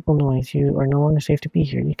making terrible noise, you are no longer safe to be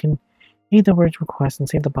here. You can heed the word's request and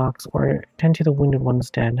save the box, or tend to the wounded one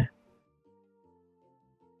instead.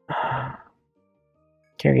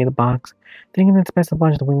 Carry the box. Thinking it's best to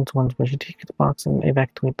watch the wounded ones, but you take the box and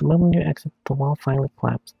evacuate. The moment you exit, the wall finally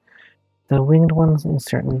collapses. The winged one is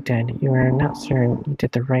certainly dead. You are not certain you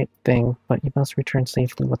did the right thing, but you must return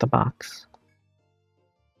safely with the box.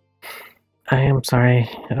 I am sorry,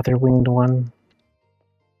 other winged one.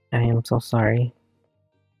 I am so sorry.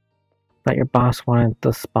 But your boss wanted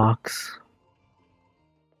this box.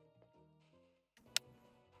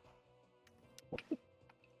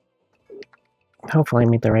 Hopefully I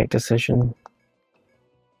made the right decision.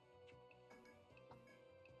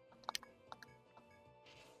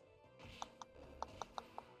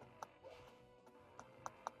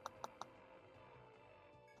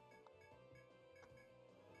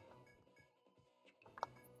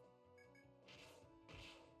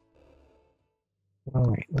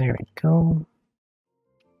 Alright, there we go.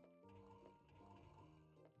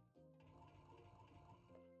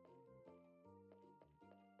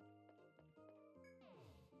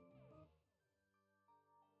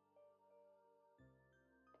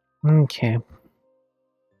 Okay.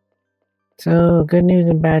 So, good news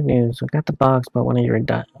and bad news. We got the box, but one of your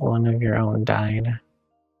own died.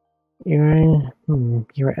 You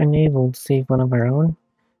were unable to save one of our own?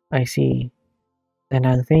 I see. Then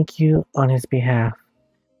I thank you on his behalf.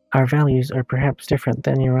 Our values are perhaps different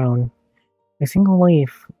than your own. A single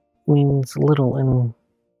life means little in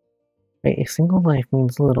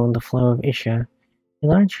the flow of Isha.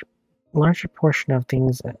 A larger portion of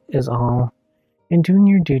things is all. In doing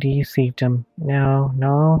your duty, you saved him.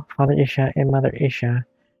 Now, Father Isha and Mother Isha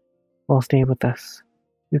will stay with us.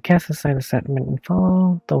 You cast aside the sentiment and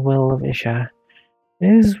follow the will of Isha.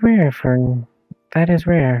 That is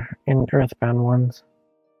rare in earthbound ones.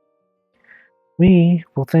 We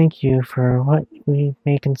will thank you for what we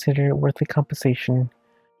may consider worthy compensation.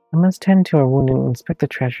 I must tend to our wound and inspect the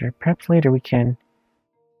treasure. Perhaps later we can.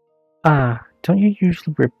 Don't you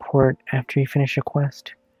usually report after you finish a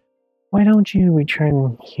quest? Why don't you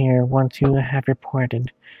return here once you have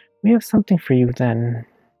reported? We have something for you then.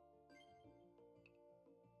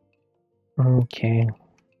 Okay.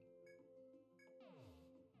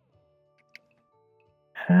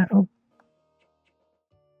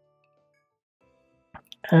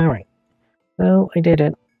 Alright. So, I did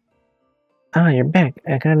it. You're back.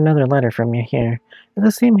 I got another letter from you here. It's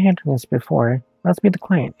the same handwriting as before. Must be the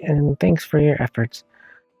client, and thanks for your efforts.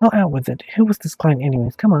 Well, out with it. Who was this client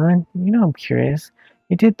anyways? Come on. You know I'm curious.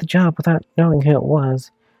 You did the job without knowing who it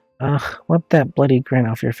was. Wipe that bloody grin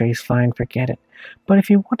off your face. Fine, forget it. But if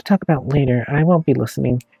you want to talk about later, I won't be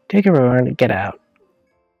listening. Take a road and get out.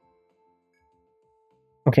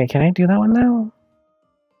 Okay, can I do that one now?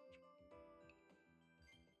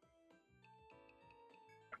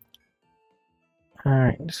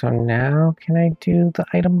 Alright, so now can I do the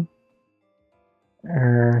item?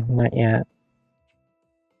 Or not yet?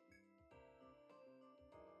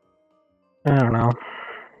 I don't know.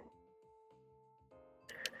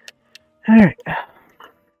 Alright.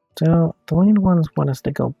 So the winged ones want us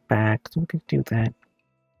to go back, so we could do that.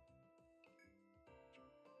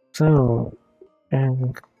 So,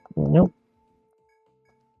 nope.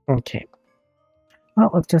 Okay.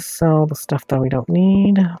 Well, let's just sell the stuff that we don't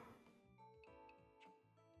need.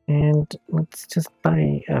 And let's just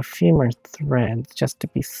buy a few more threads just to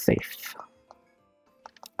be safe.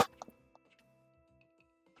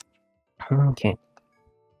 Okay.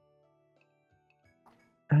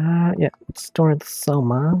 Yeah, let's store the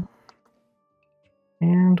Soma.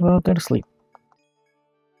 And we'll go to sleep.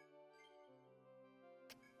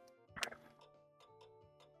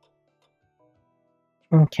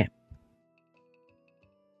 Okay.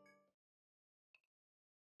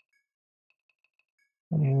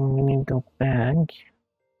 And we need to go back.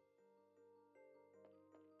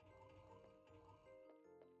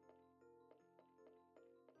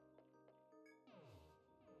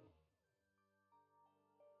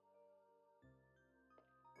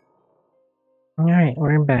 Alright,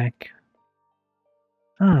 we're back.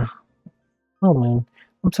 Well, Moon,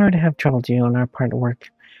 I'm sorry to have troubled you on our part of work.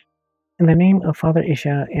 In the name of Father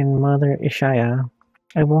Isha and Mother Ishaya,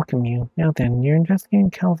 I welcome you. Now then, you're investigating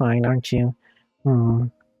Calvine, aren't you?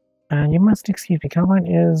 You must excuse me, Calvine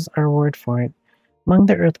is our word for it. Among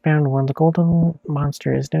the earthbound one, the golden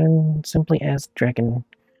monster is known simply as Dragon.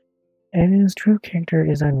 Its true character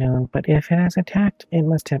is unknown, but if it has attacked, it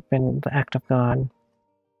must have been the act of God.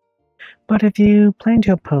 But if you plan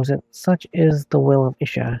to oppose it, such is the will of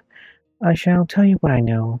Isha. I shall tell you what I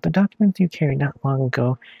know. The documents you carried not long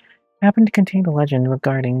ago happen to contain a legend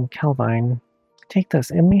regarding Calvine. Take this,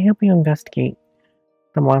 it may help you investigate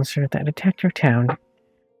the monster that attacked your town.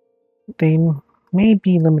 They may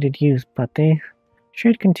be limited use, but they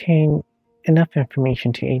should contain enough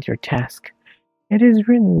information to aid your task. It is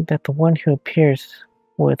written that the one who appears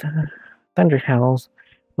with thunder howls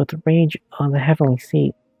with rage on the heavenly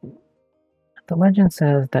seat. The legend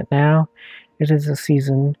says that now it is a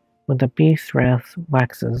season when the beast's wrath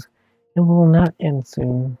waxes. It will not end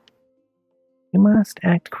soon. You must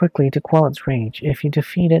act quickly to quell its rage. If you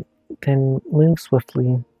defeat it, then move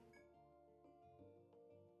swiftly.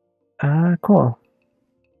 Cool.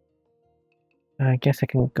 I guess I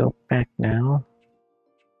can go back now.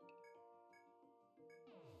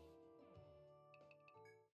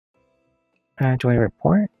 Do I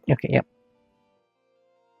report? Okay, yep.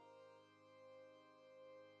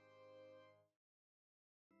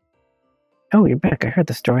 Oh, you're back. I heard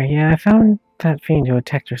the story. Yeah, I found that fiend who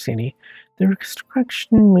attacked your city. The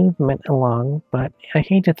reconstruction movement along, but I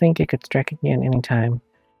hate to think it could strike again any time.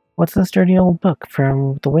 What's this dirty old book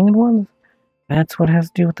from the Winged Ones? That's what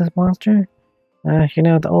has to do with this monster?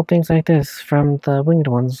 The old things like this from the Winged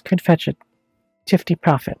Ones could fetch a tifty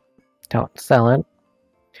profit. Don't sell it.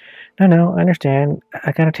 No, I understand.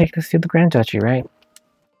 I gotta take this to the Grand Duchy, right?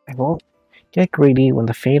 I won't get greedy when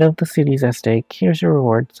the fate of the city's at stake. Here's your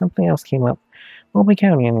reward. Something else came up. We'll be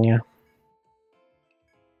counting on you.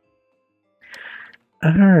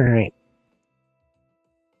 Alright.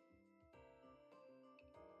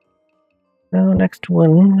 Now, next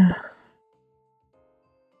one.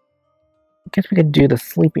 I guess we could do the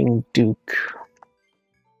Sleeping Duke.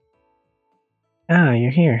 Ah, you're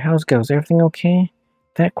here. How's goes? Everything okay?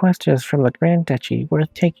 That quest is from the Grand Duchy.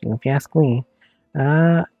 Worth taking, if you ask me.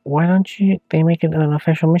 Why don't they make it an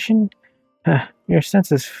official mission? Your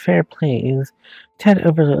sense is fair play is tad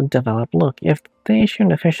overdeveloped. Look, if they issue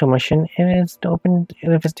an official mission, it is an open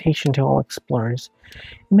invitation to all explorers.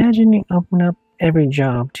 Imagine you open up every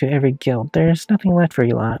job to every guild. There's nothing left for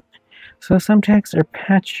you lot. So some tasks are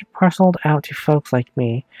parceled out to folks like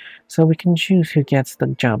me, so we can choose who gets the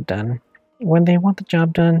job done. When they want the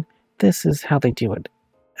job done, this is how they do it.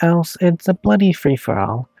 Else, it's a bloody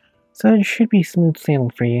free-for-all. So it should be smooth sailing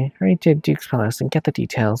for you. Hurry to Duke's Palace and get the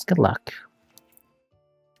details. Good luck.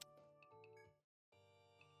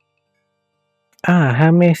 How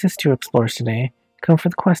may I assist you explorers today? Come for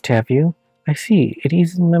the quest, have you? I see. It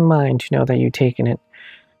eases my mind to know that you've taken it.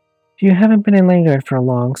 You haven't been in Langard for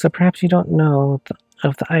long, so perhaps you don't know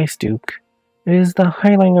of the Ice Duke. It is the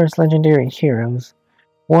Highlander's legendary heroes.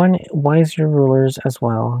 One wiser rulers as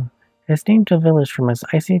well. Has named a village from his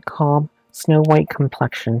icy calm, snow-white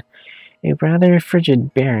complexion, a rather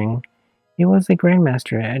frigid bearing. He was a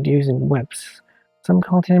grandmaster at using whips. Some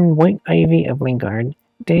called him White Ivy of Lingard.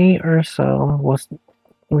 Day or so was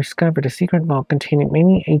discovered a secret vault containing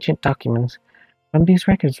many ancient documents. From these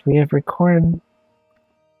records, we have recorded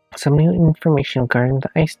some new information regarding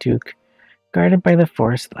the Ice Duke. Guarded by the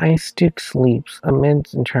forest, the Ice Duke sleeps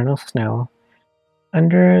amidst eternal snow.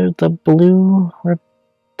 Under the blue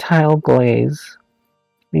reptile glaze.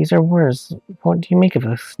 These are words. What do you make of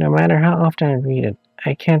this? No matter how often I read it,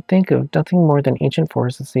 I can't think of nothing more than ancient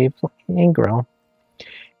forests that save Angro.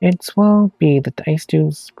 It's well be that the Ice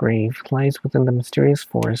Duke's grave lies within the mysterious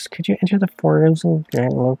forest. Could you enter the forest and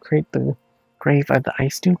locate the grave of the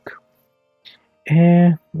Ice Duke?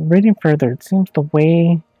 Reading further, it seems the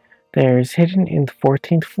way there is hidden in the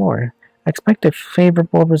 14th floor. I expect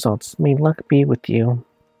favorable results. May luck be with you.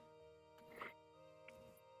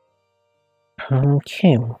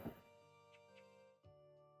 Okay.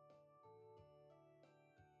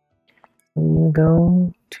 We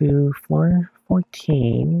go to floor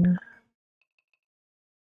 14.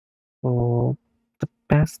 Well, the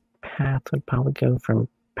best path would probably go from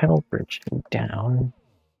Petal Bridge and down.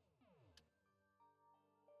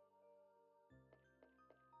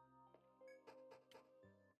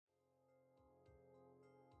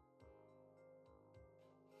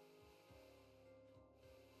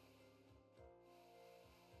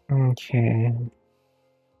 Okay.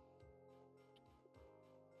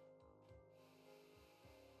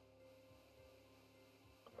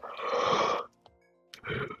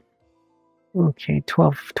 Okay,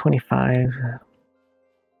 12:25.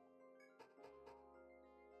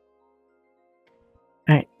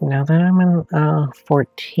 Alright, now that I'm in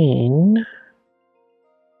 14,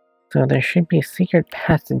 so there should be a secret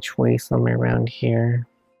passageway somewhere around here.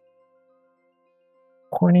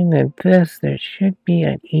 According to this, there should be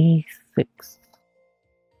at E6.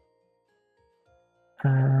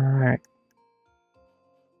 Alright.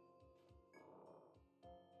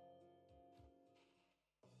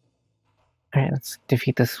 Alright, let's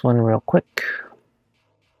defeat this one real quick.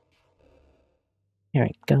 Here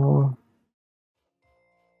we go.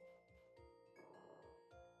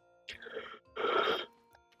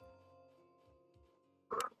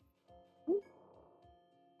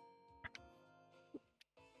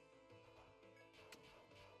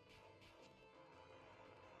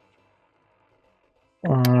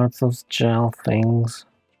 Oh, it's those gel things.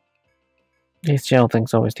 These gel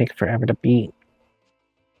things always take forever to beat.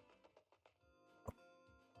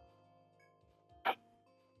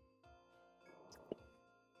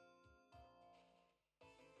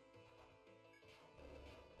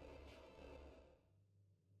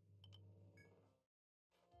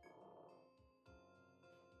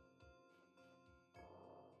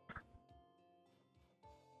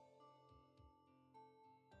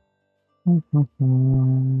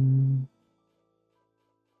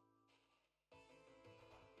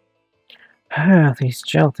 These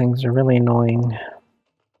gel things are really annoying.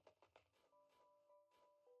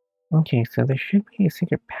 Okay, so there should be a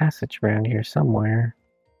secret passage around here somewhere.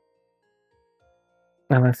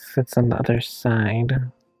 Unless it's on the other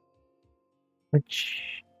side.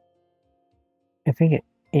 Which... I think it...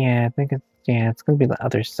 Yeah, I think it's... Yeah, it's gonna be the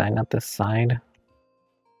other side, not this side.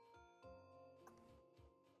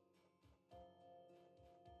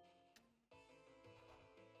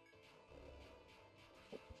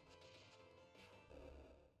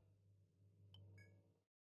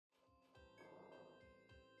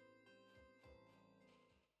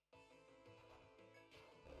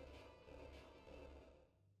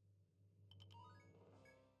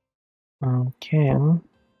 Okay.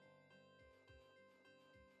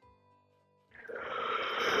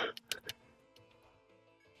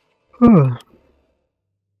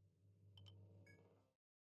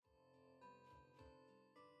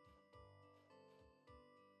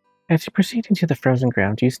 As you proceed into the frozen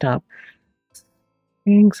ground, you stop.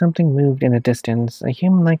 Seeing something moved in the distance, a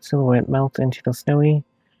human-like silhouette melts into the snowy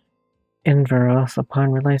Vryhoth.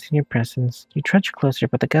 Upon realizing your presence, you trudge closer,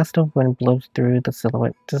 but the gust of wind blows through the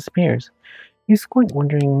silhouette, disappears. You squint,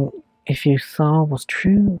 wondering if you saw was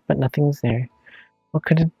true, but nothing's there. What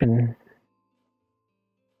could it have been?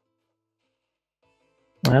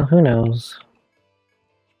 Well, who knows?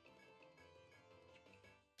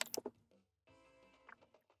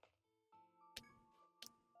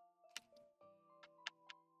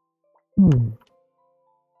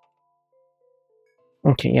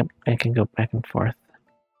 Okay, yep, I can go back and forth.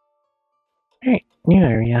 Alright, new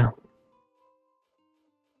area.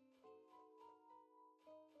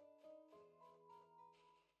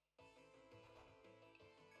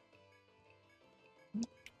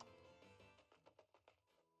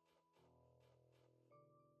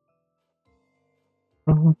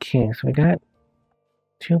 Okay, so we got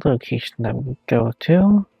two locations that we can go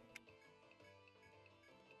to.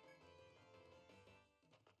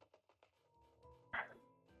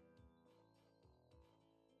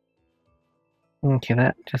 Okay,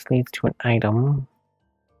 that just leads to an item.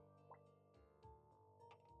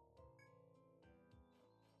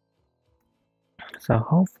 So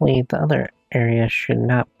hopefully the other area should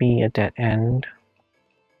not be a dead end.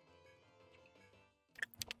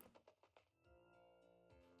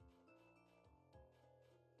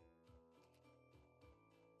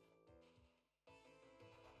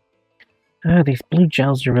 These blue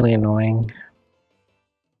gels are really annoying.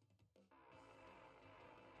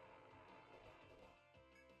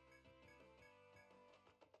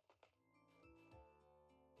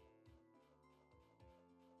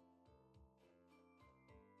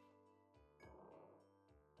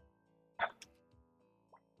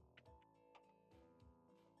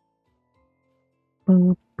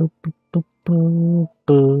 Boop, boop, boop, boop, boop,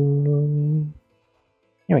 boop.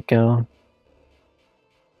 Here we go.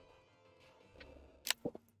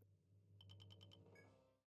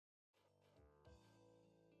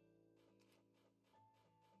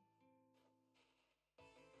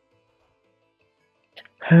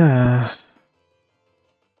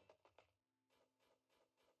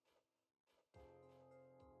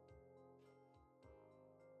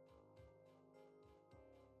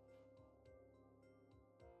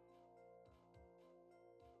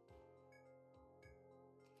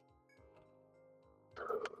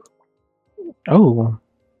 Oh,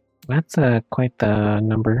 that's quite the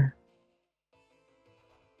number.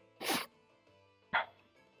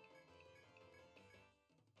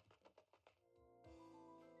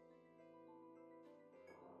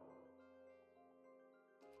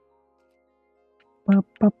 Ba,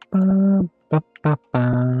 ba, ba, ba, ba,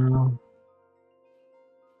 ba.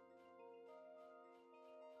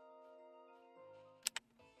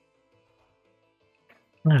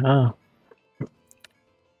 Oh.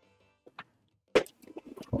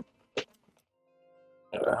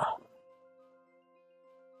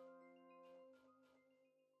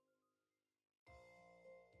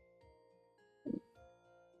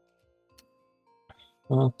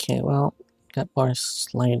 Okay, well, got more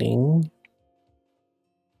sliding.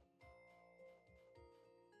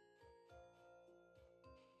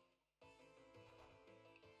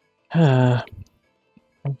 I'm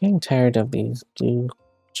getting tired of these blue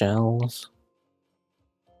gels.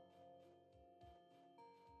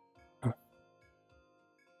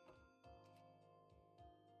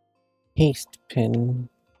 Paste pin.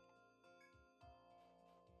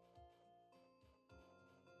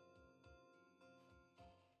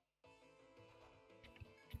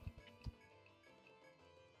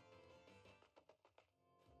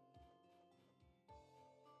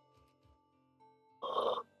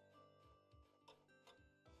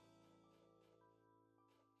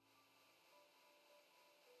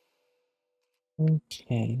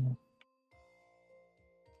 Okay.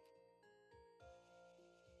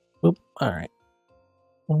 Oop, alright.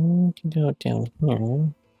 We can go down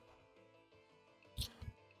here.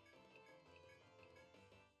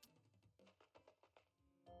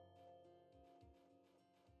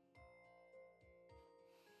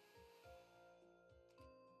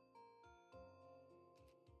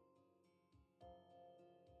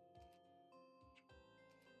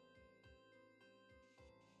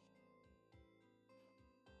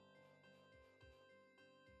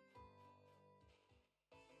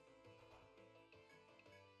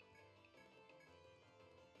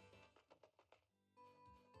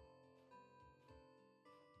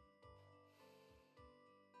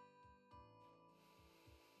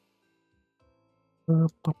 Ba,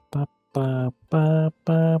 ba, ba, ba,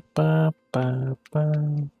 ba, ba, ba,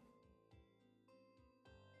 ba.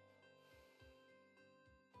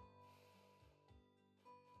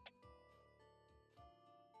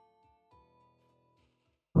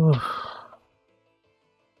 Oof.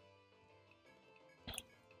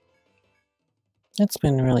 It's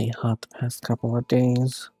been really hot the past couple of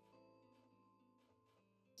days.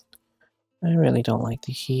 I really don't like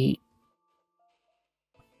the heat.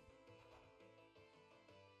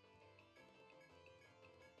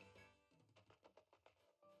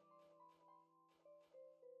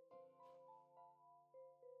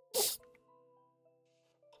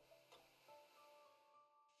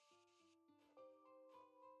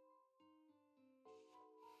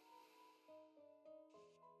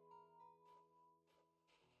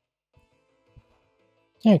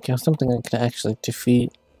 There we go, something I could actually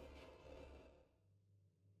defeat.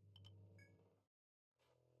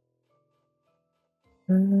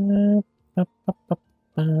 Ba, ba, ba,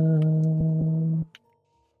 ba.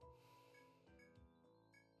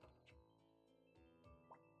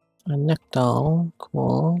 A neck doll,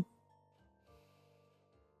 cool.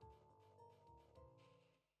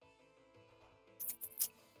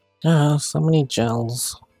 Ah, so many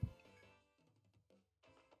gels.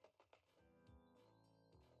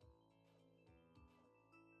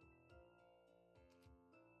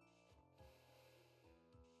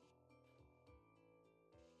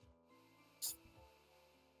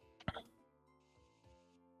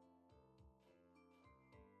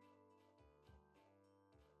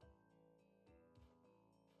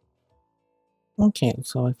 Okay,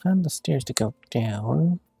 so I found the stairs to go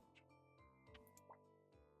down.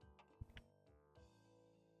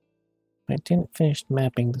 I didn't finish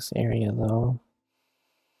mapping this area though.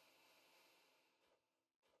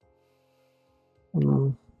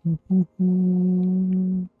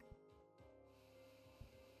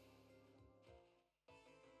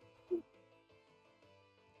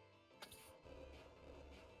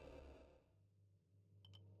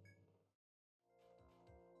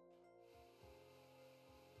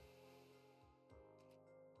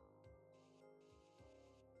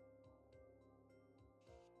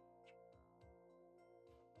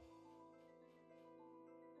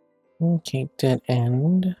 Okay, dead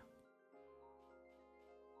end.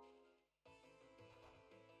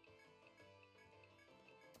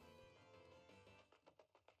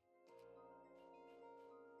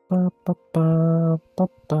 Ba, ba, ba, ba,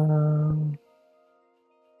 ba.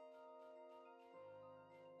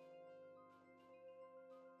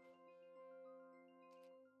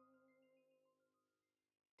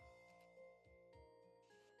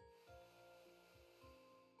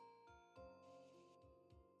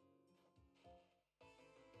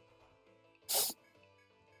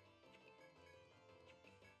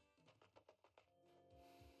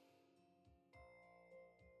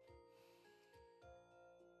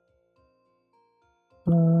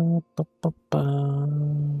 Ba, ba, ba, ba.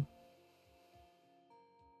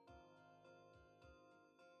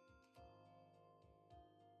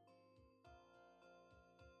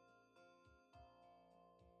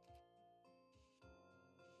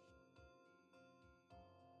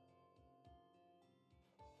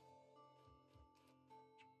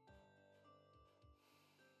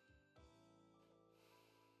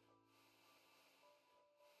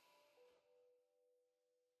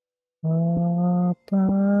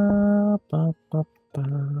 Ba, ba, ba,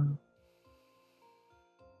 ba.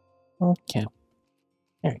 Okay.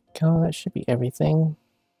 There we go. That should be everything.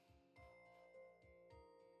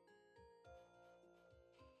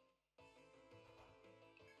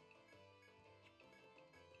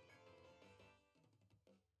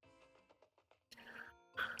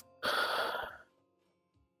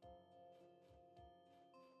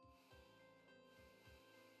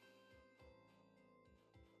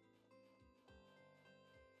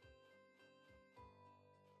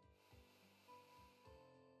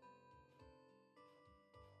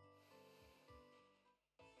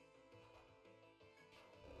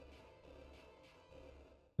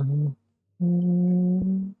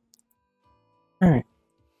 Alright.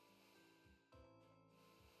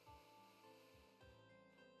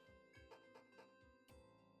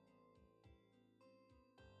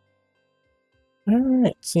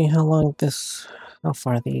 Alright, see how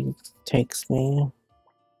far these takes me.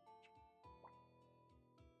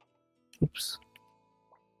 Oops.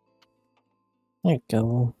 There you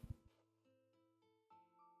go.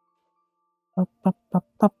 Ba, ba, ba,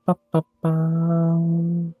 ba, ba, ba,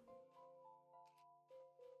 ba.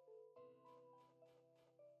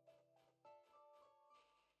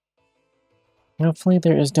 Hopefully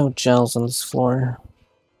there is no gels on this floor.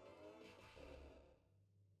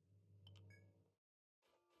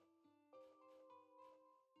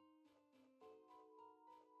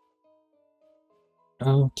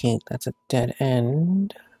 Okay, that's a dead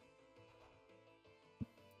end.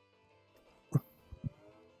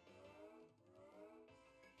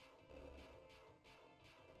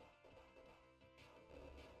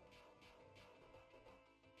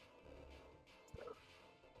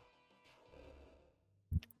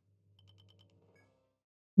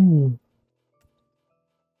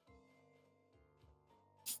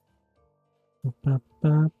 Ba,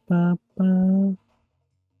 ba, ba, ba.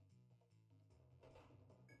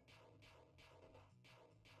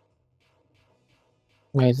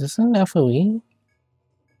 Wait, is this an FOE?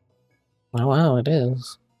 Oh, wow, it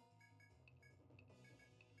is.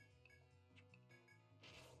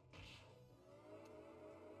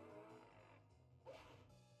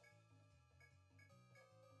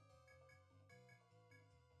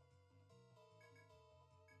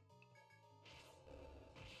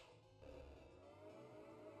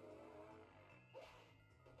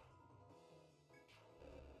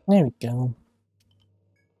 There we go.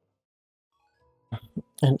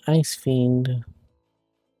 An ice fiend.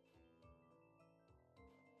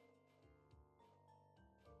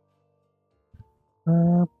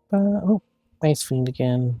 Oh, ice fiend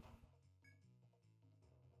again.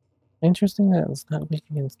 Interesting that it's not weak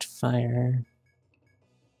against fire.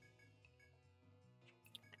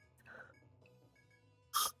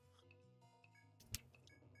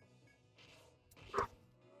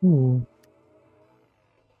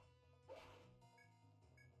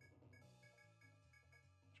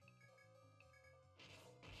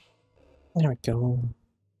 There we go.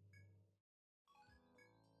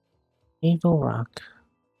 Evil rock.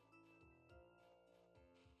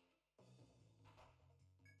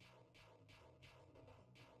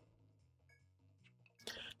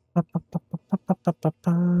 Ba, ba, ba, ba, ba, ba, ba,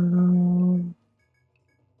 ba.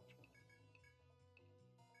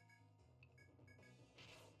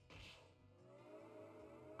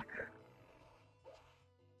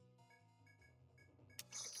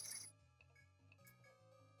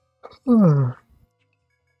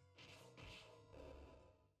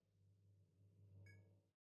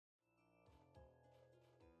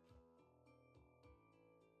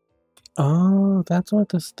 Oh, that's what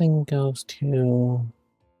this thing goes to.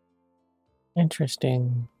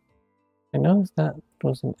 Interesting. I know that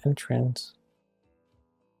was an entrance.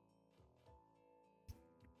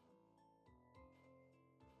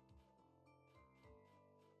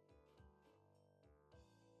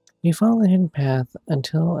 You follow the hidden path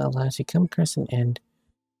until at last you come across an end.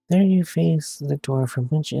 There you face the door from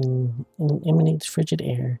which emanates frigid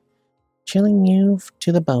air, chilling you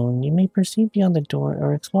to the bone. You may proceed beyond the door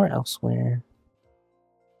or explore elsewhere.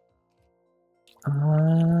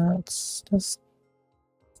 It's just...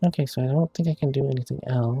 Okay, so I don't think I can do anything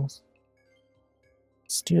else.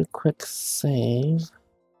 Let's do a quick save.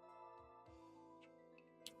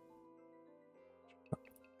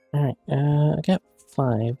 Alright, I got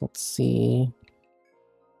 5. Let's see.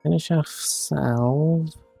 Finish off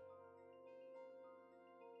salve.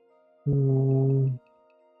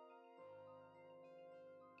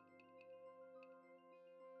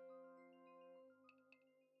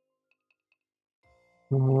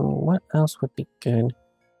 What else would be good?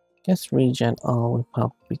 Guess regen all would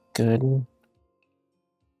probably be good.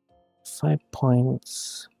 5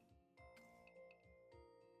 points.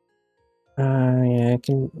 Yeah,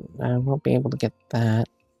 I won't be able to get that.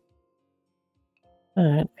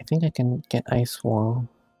 But I think I can get Ice Wall.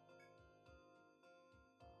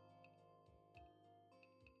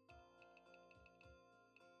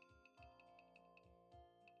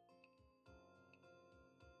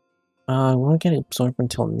 I won't get absorbed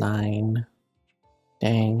until 9.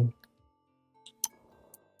 Dang.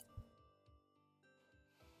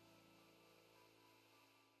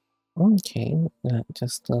 Okay,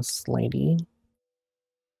 just this lady.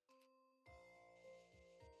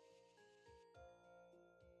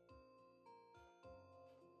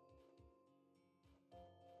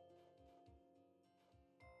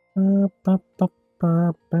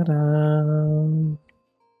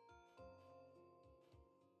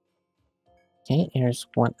 Okay, here's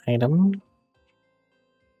one item.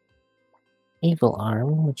 Evil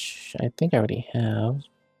Arm, which I think I already have.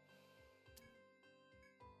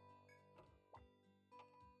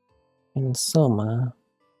 And Soma.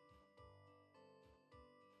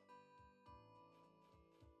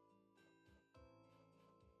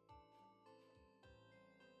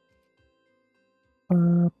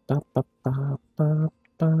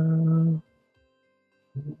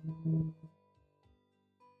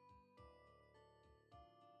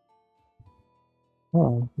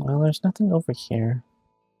 Oh, well, there's nothing over here.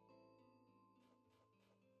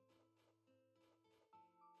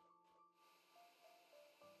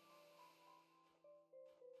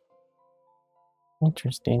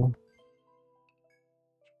 Interesting.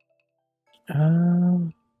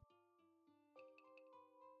 Find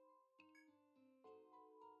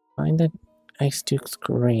the Ice Duke's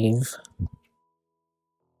grave.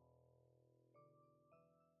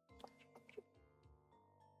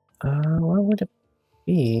 Where would it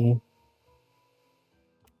be?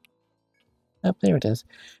 Oh, there it is.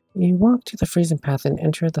 You walk to the freezing path and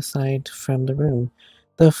enter the side from the room.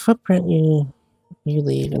 The footprint you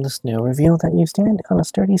leave in the snow reveal that you stand on a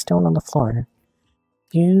sturdy stone on the floor.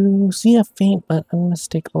 You see a faint but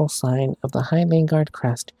unmistakable sign of the Highland Guard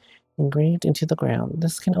crest engraved into the ground.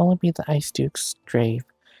 This can only be the Ice Duke's grave.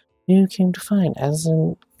 You came to find, as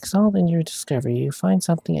an exalt in your discovery, you find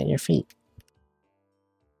something at your feet.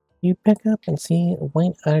 You pick up and see a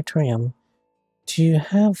white auditorium. To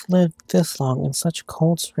have lived this long in such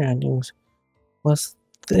cold surroundings, was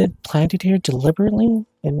it planted here deliberately?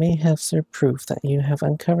 It may have served proof that you have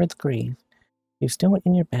uncovered the grave. You stow it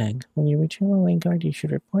in your bag. When you return to the Vanguard, you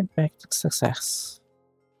should report back to success.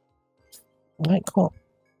 Alright, cool.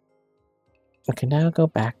 Okay, now go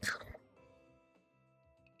back.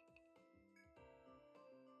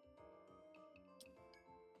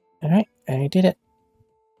 Alright, I did it.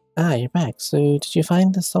 Ah, you're back. So, did you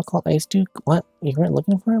find the so-called Ice Duke? What? You weren't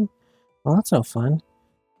looking for him? Well, that's no fun.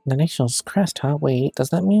 The nation's crest, huh? Wait, does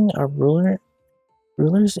that mean our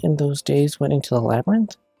rulers in those days went into the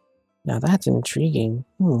labyrinth? Now that's intriguing.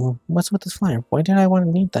 What's with this flyer? Why did I want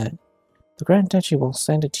to need that? The Grand Duchy will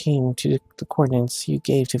send a team to the coordinates you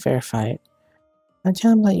gave to verify it. And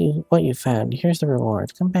tell them what you found. Here's the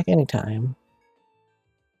reward. Come back anytime.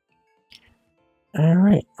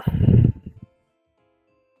 Alright.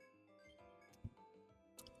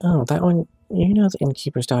 Oh, that one, you know the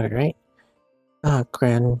innkeeper's daughter, right? Ah,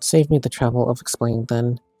 Gran, save me the trouble of explaining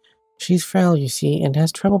then. She's frail, you see, and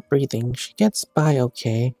has trouble breathing. She gets by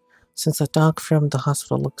okay, since a dog from the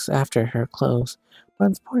hospital looks after her clothes. But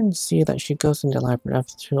it's important to see that she goes into the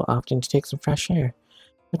labyrinth too often to take some fresh air.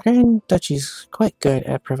 The Grand Duchy's quite good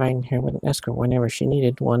at providing her with an escort whenever she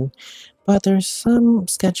needed one, but there's some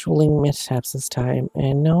scheduling mishaps this time,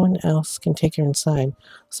 and no one else can take her inside,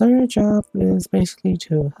 so your job is basically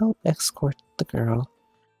to help escort the girl.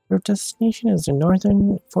 Her destination is the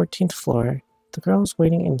northern 14th floor. The girl's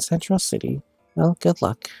waiting in Central City. Well, good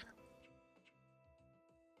luck.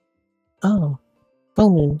 Oh, Full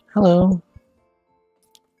Moon, hello.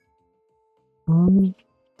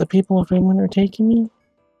 The people of Raymond are taking me?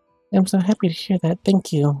 I'm so happy to hear that,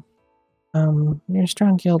 thank you. You're a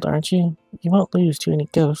strong guild, aren't you? You won't lose to any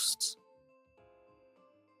ghosts.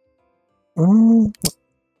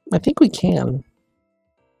 I think we can.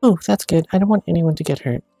 Oh, that's good. I don't want anyone to get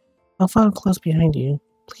hurt. I'll follow close behind you.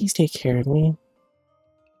 Please take care of me.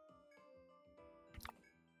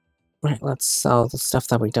 Right, let's sell the stuff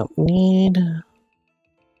that we don't need.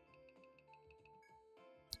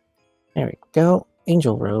 There we go.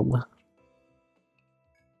 Angel robe.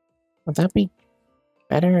 Would that be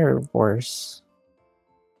better or worse?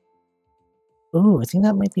 Ooh, I think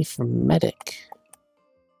that might be for medic.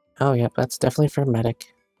 Oh, yep, that's definitely for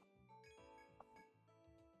medic.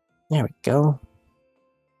 There we go.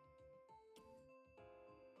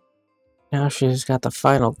 Now she's got the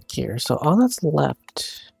final gear, so all that's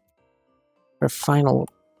left for final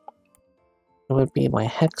would be my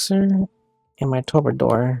Hexer and my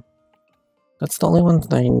Tobrador. That's the only ones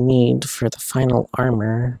that I need for the final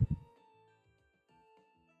armor.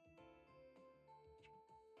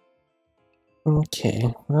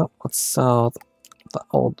 Okay, well, let's sell the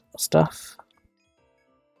old stuff.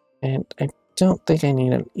 And I don't think I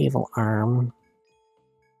need an evil arm.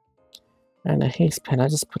 And a haste pen, I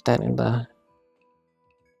just put that in the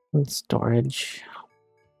storage.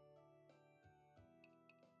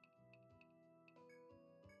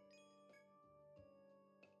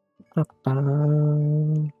 There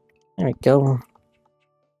we go.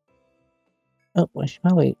 Oh, I should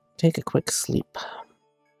probably take a quick sleep.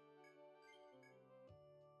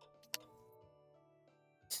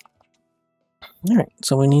 Alright,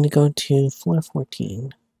 so we need to go to floor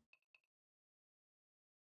 14.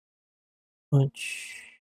 Which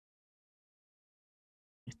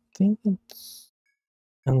I think it's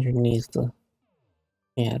underneath the...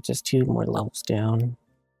 Yeah, just 2 more levels down.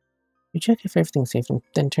 You check if everything's safe and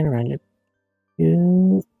then turn around.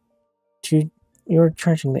 You're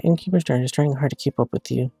charging. The innkeeper's guard is trying hard to keep up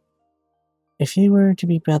with you. If you were to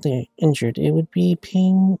be badly injured, it would be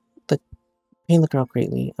pain the girl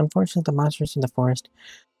greatly. Unfortunately, the monsters in the forest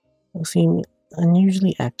seem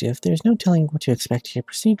unusually active. There's no telling what to expect here.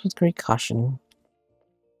 Proceed with great caution.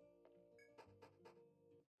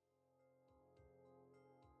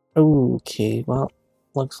 Okay, well,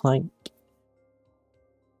 looks like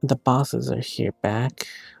the bosses are here back.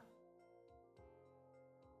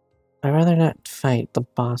 I'd rather not fight the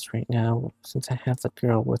boss right now, since I have the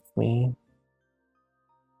girl with me.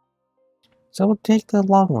 So we'll take the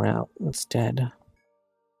long route instead.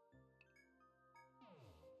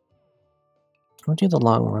 We'll do the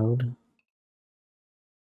long road.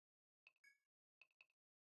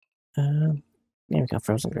 There we go,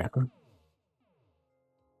 frozen ground.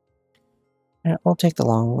 Alright, we'll take the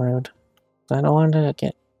long road. I don't want to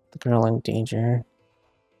get the girl in danger.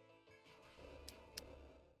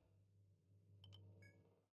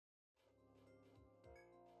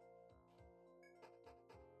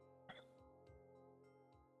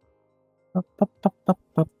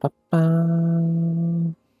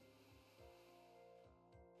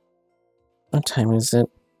 What time is it?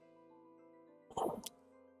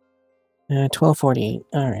 12:48.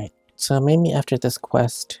 Alright, so maybe after this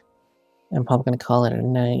quest, I'm probably going to call it a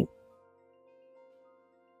night.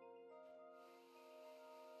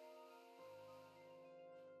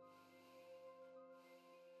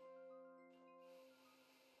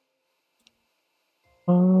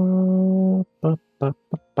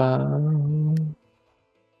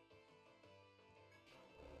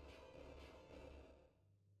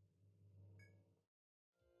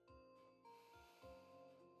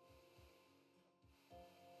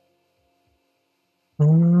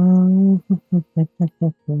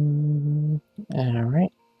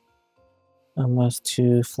 Alright. Almost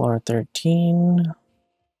to floor 13.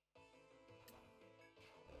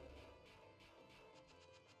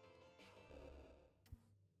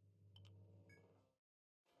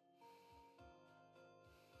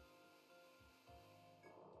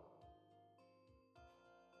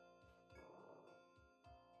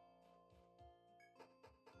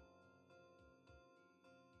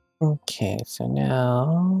 Okay, so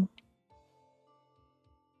now...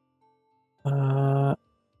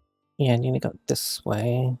 yeah, I need to go this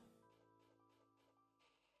way.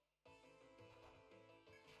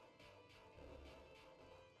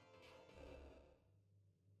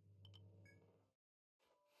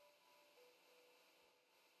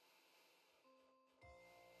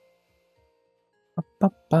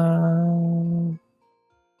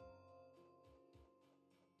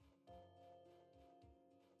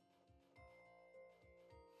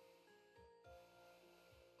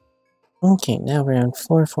 Okay, now we're on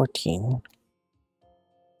floor 14.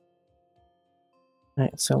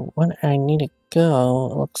 Alright, so when I need to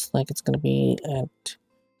go, it looks like it's going to be at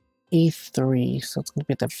E3, so it's going to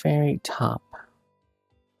be at the very top.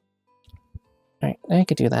 Alright, I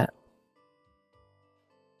could do that.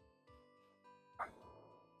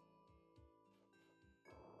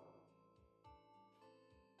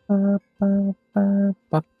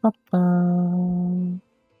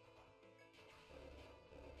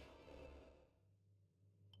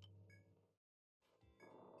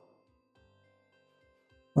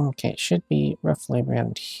 Okay, it should be roughly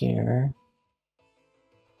around here.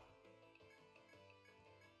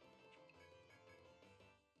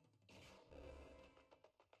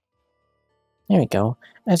 There we go.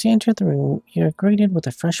 As you enter the room, you're greeted with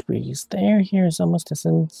a fresh breeze. The air here is almost as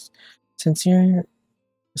sincere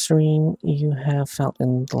serene you have felt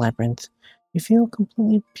in the labyrinth. You feel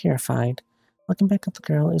completely purified. Looking back at the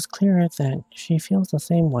girl, it's clearer that she feels the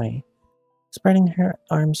same way. Spreading her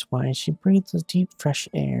arms wide, she breathes the deep, fresh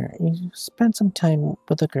air. You spend some time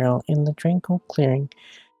with the girl in the tranquil clearing,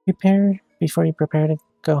 before you prepare to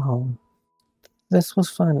go home. This was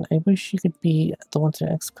fun. I wish you could be the one to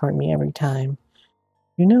escort me every time.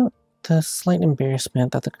 You note the slight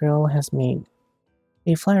embarrassment that the girl has made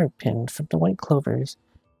a flower pin from the white clovers.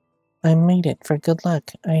 I made it for good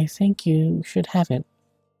luck. I think you should have it.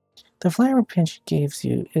 The flower pin she gives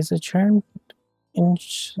you is a charm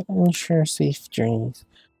ensure safe journeys.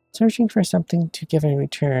 Searching for something to give in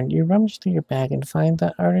return, you rummage through your bag and find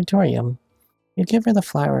the auditorium. You give her the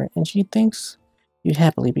flower, and she thanks you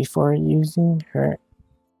happily before using her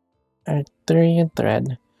Etrian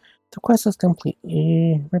thread. The quest is complete.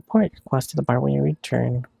 You report your quest to the bar when you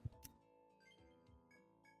return.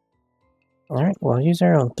 Alright, we'll use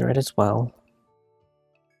our own thread as well.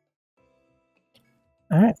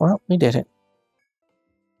 Alright, well, we did it.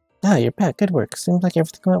 Ah, you're back. Good work. Seems like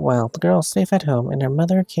everything went well. The girl's safe at home, and her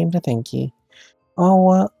mother came to thank you.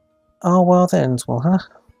 All well that ends well, huh?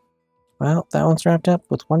 Well, that one's wrapped up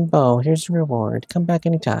with one bow. Here's the reward. Come back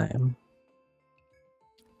anytime.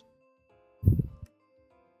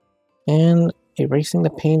 And erasing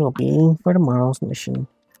the pain will be for tomorrow's mission.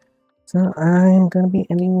 So I'm going to be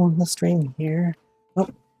ending the stream here. Oh,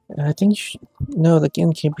 I think you should know the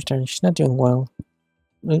innkeeper's turn. She's not doing well.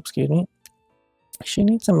 Oops, excuse me. She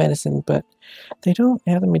needs some medicine, but they don't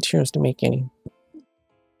have the materials to make any.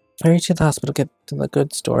 Hurry to the hospital, get to the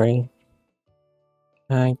good story.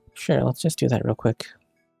 Sure, let's just do that real quick.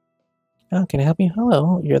 Oh, can I help you?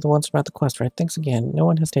 Hello, you're the ones about the quest, right? Thanks again. No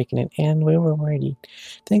one has taken it, and we were worried.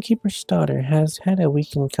 The innkeeper's daughter has had a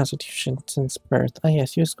weakened constitution since birth. Ah,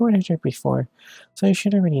 yes, you escorted her before, so you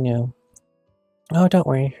should already know. Oh, don't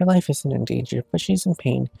worry, her life isn't in danger, but she's in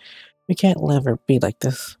pain. We can't let her be like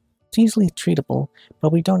this. It's easily treatable,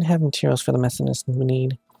 but we don't have materials for the medicines we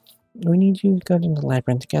need. We need you to go to the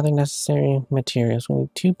labyrinth to gather necessary materials. We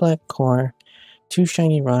need 2 black core, 2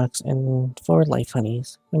 shiny rocks, and 4 life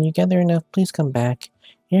honeys. When you gather enough, please come back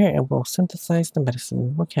here and we'll synthesize the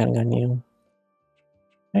medicine. We're counting on you.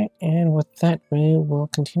 Alright, and with that, we will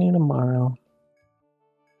continue tomorrow.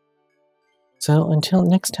 So until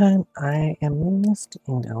next time, I am Moonmist,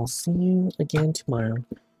 and I'll see you again tomorrow.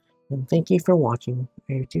 And thank you for watching.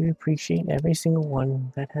 I do appreciate every single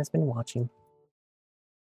one that has been watching.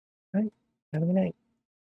 Alright, have a good night.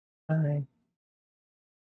 Bye.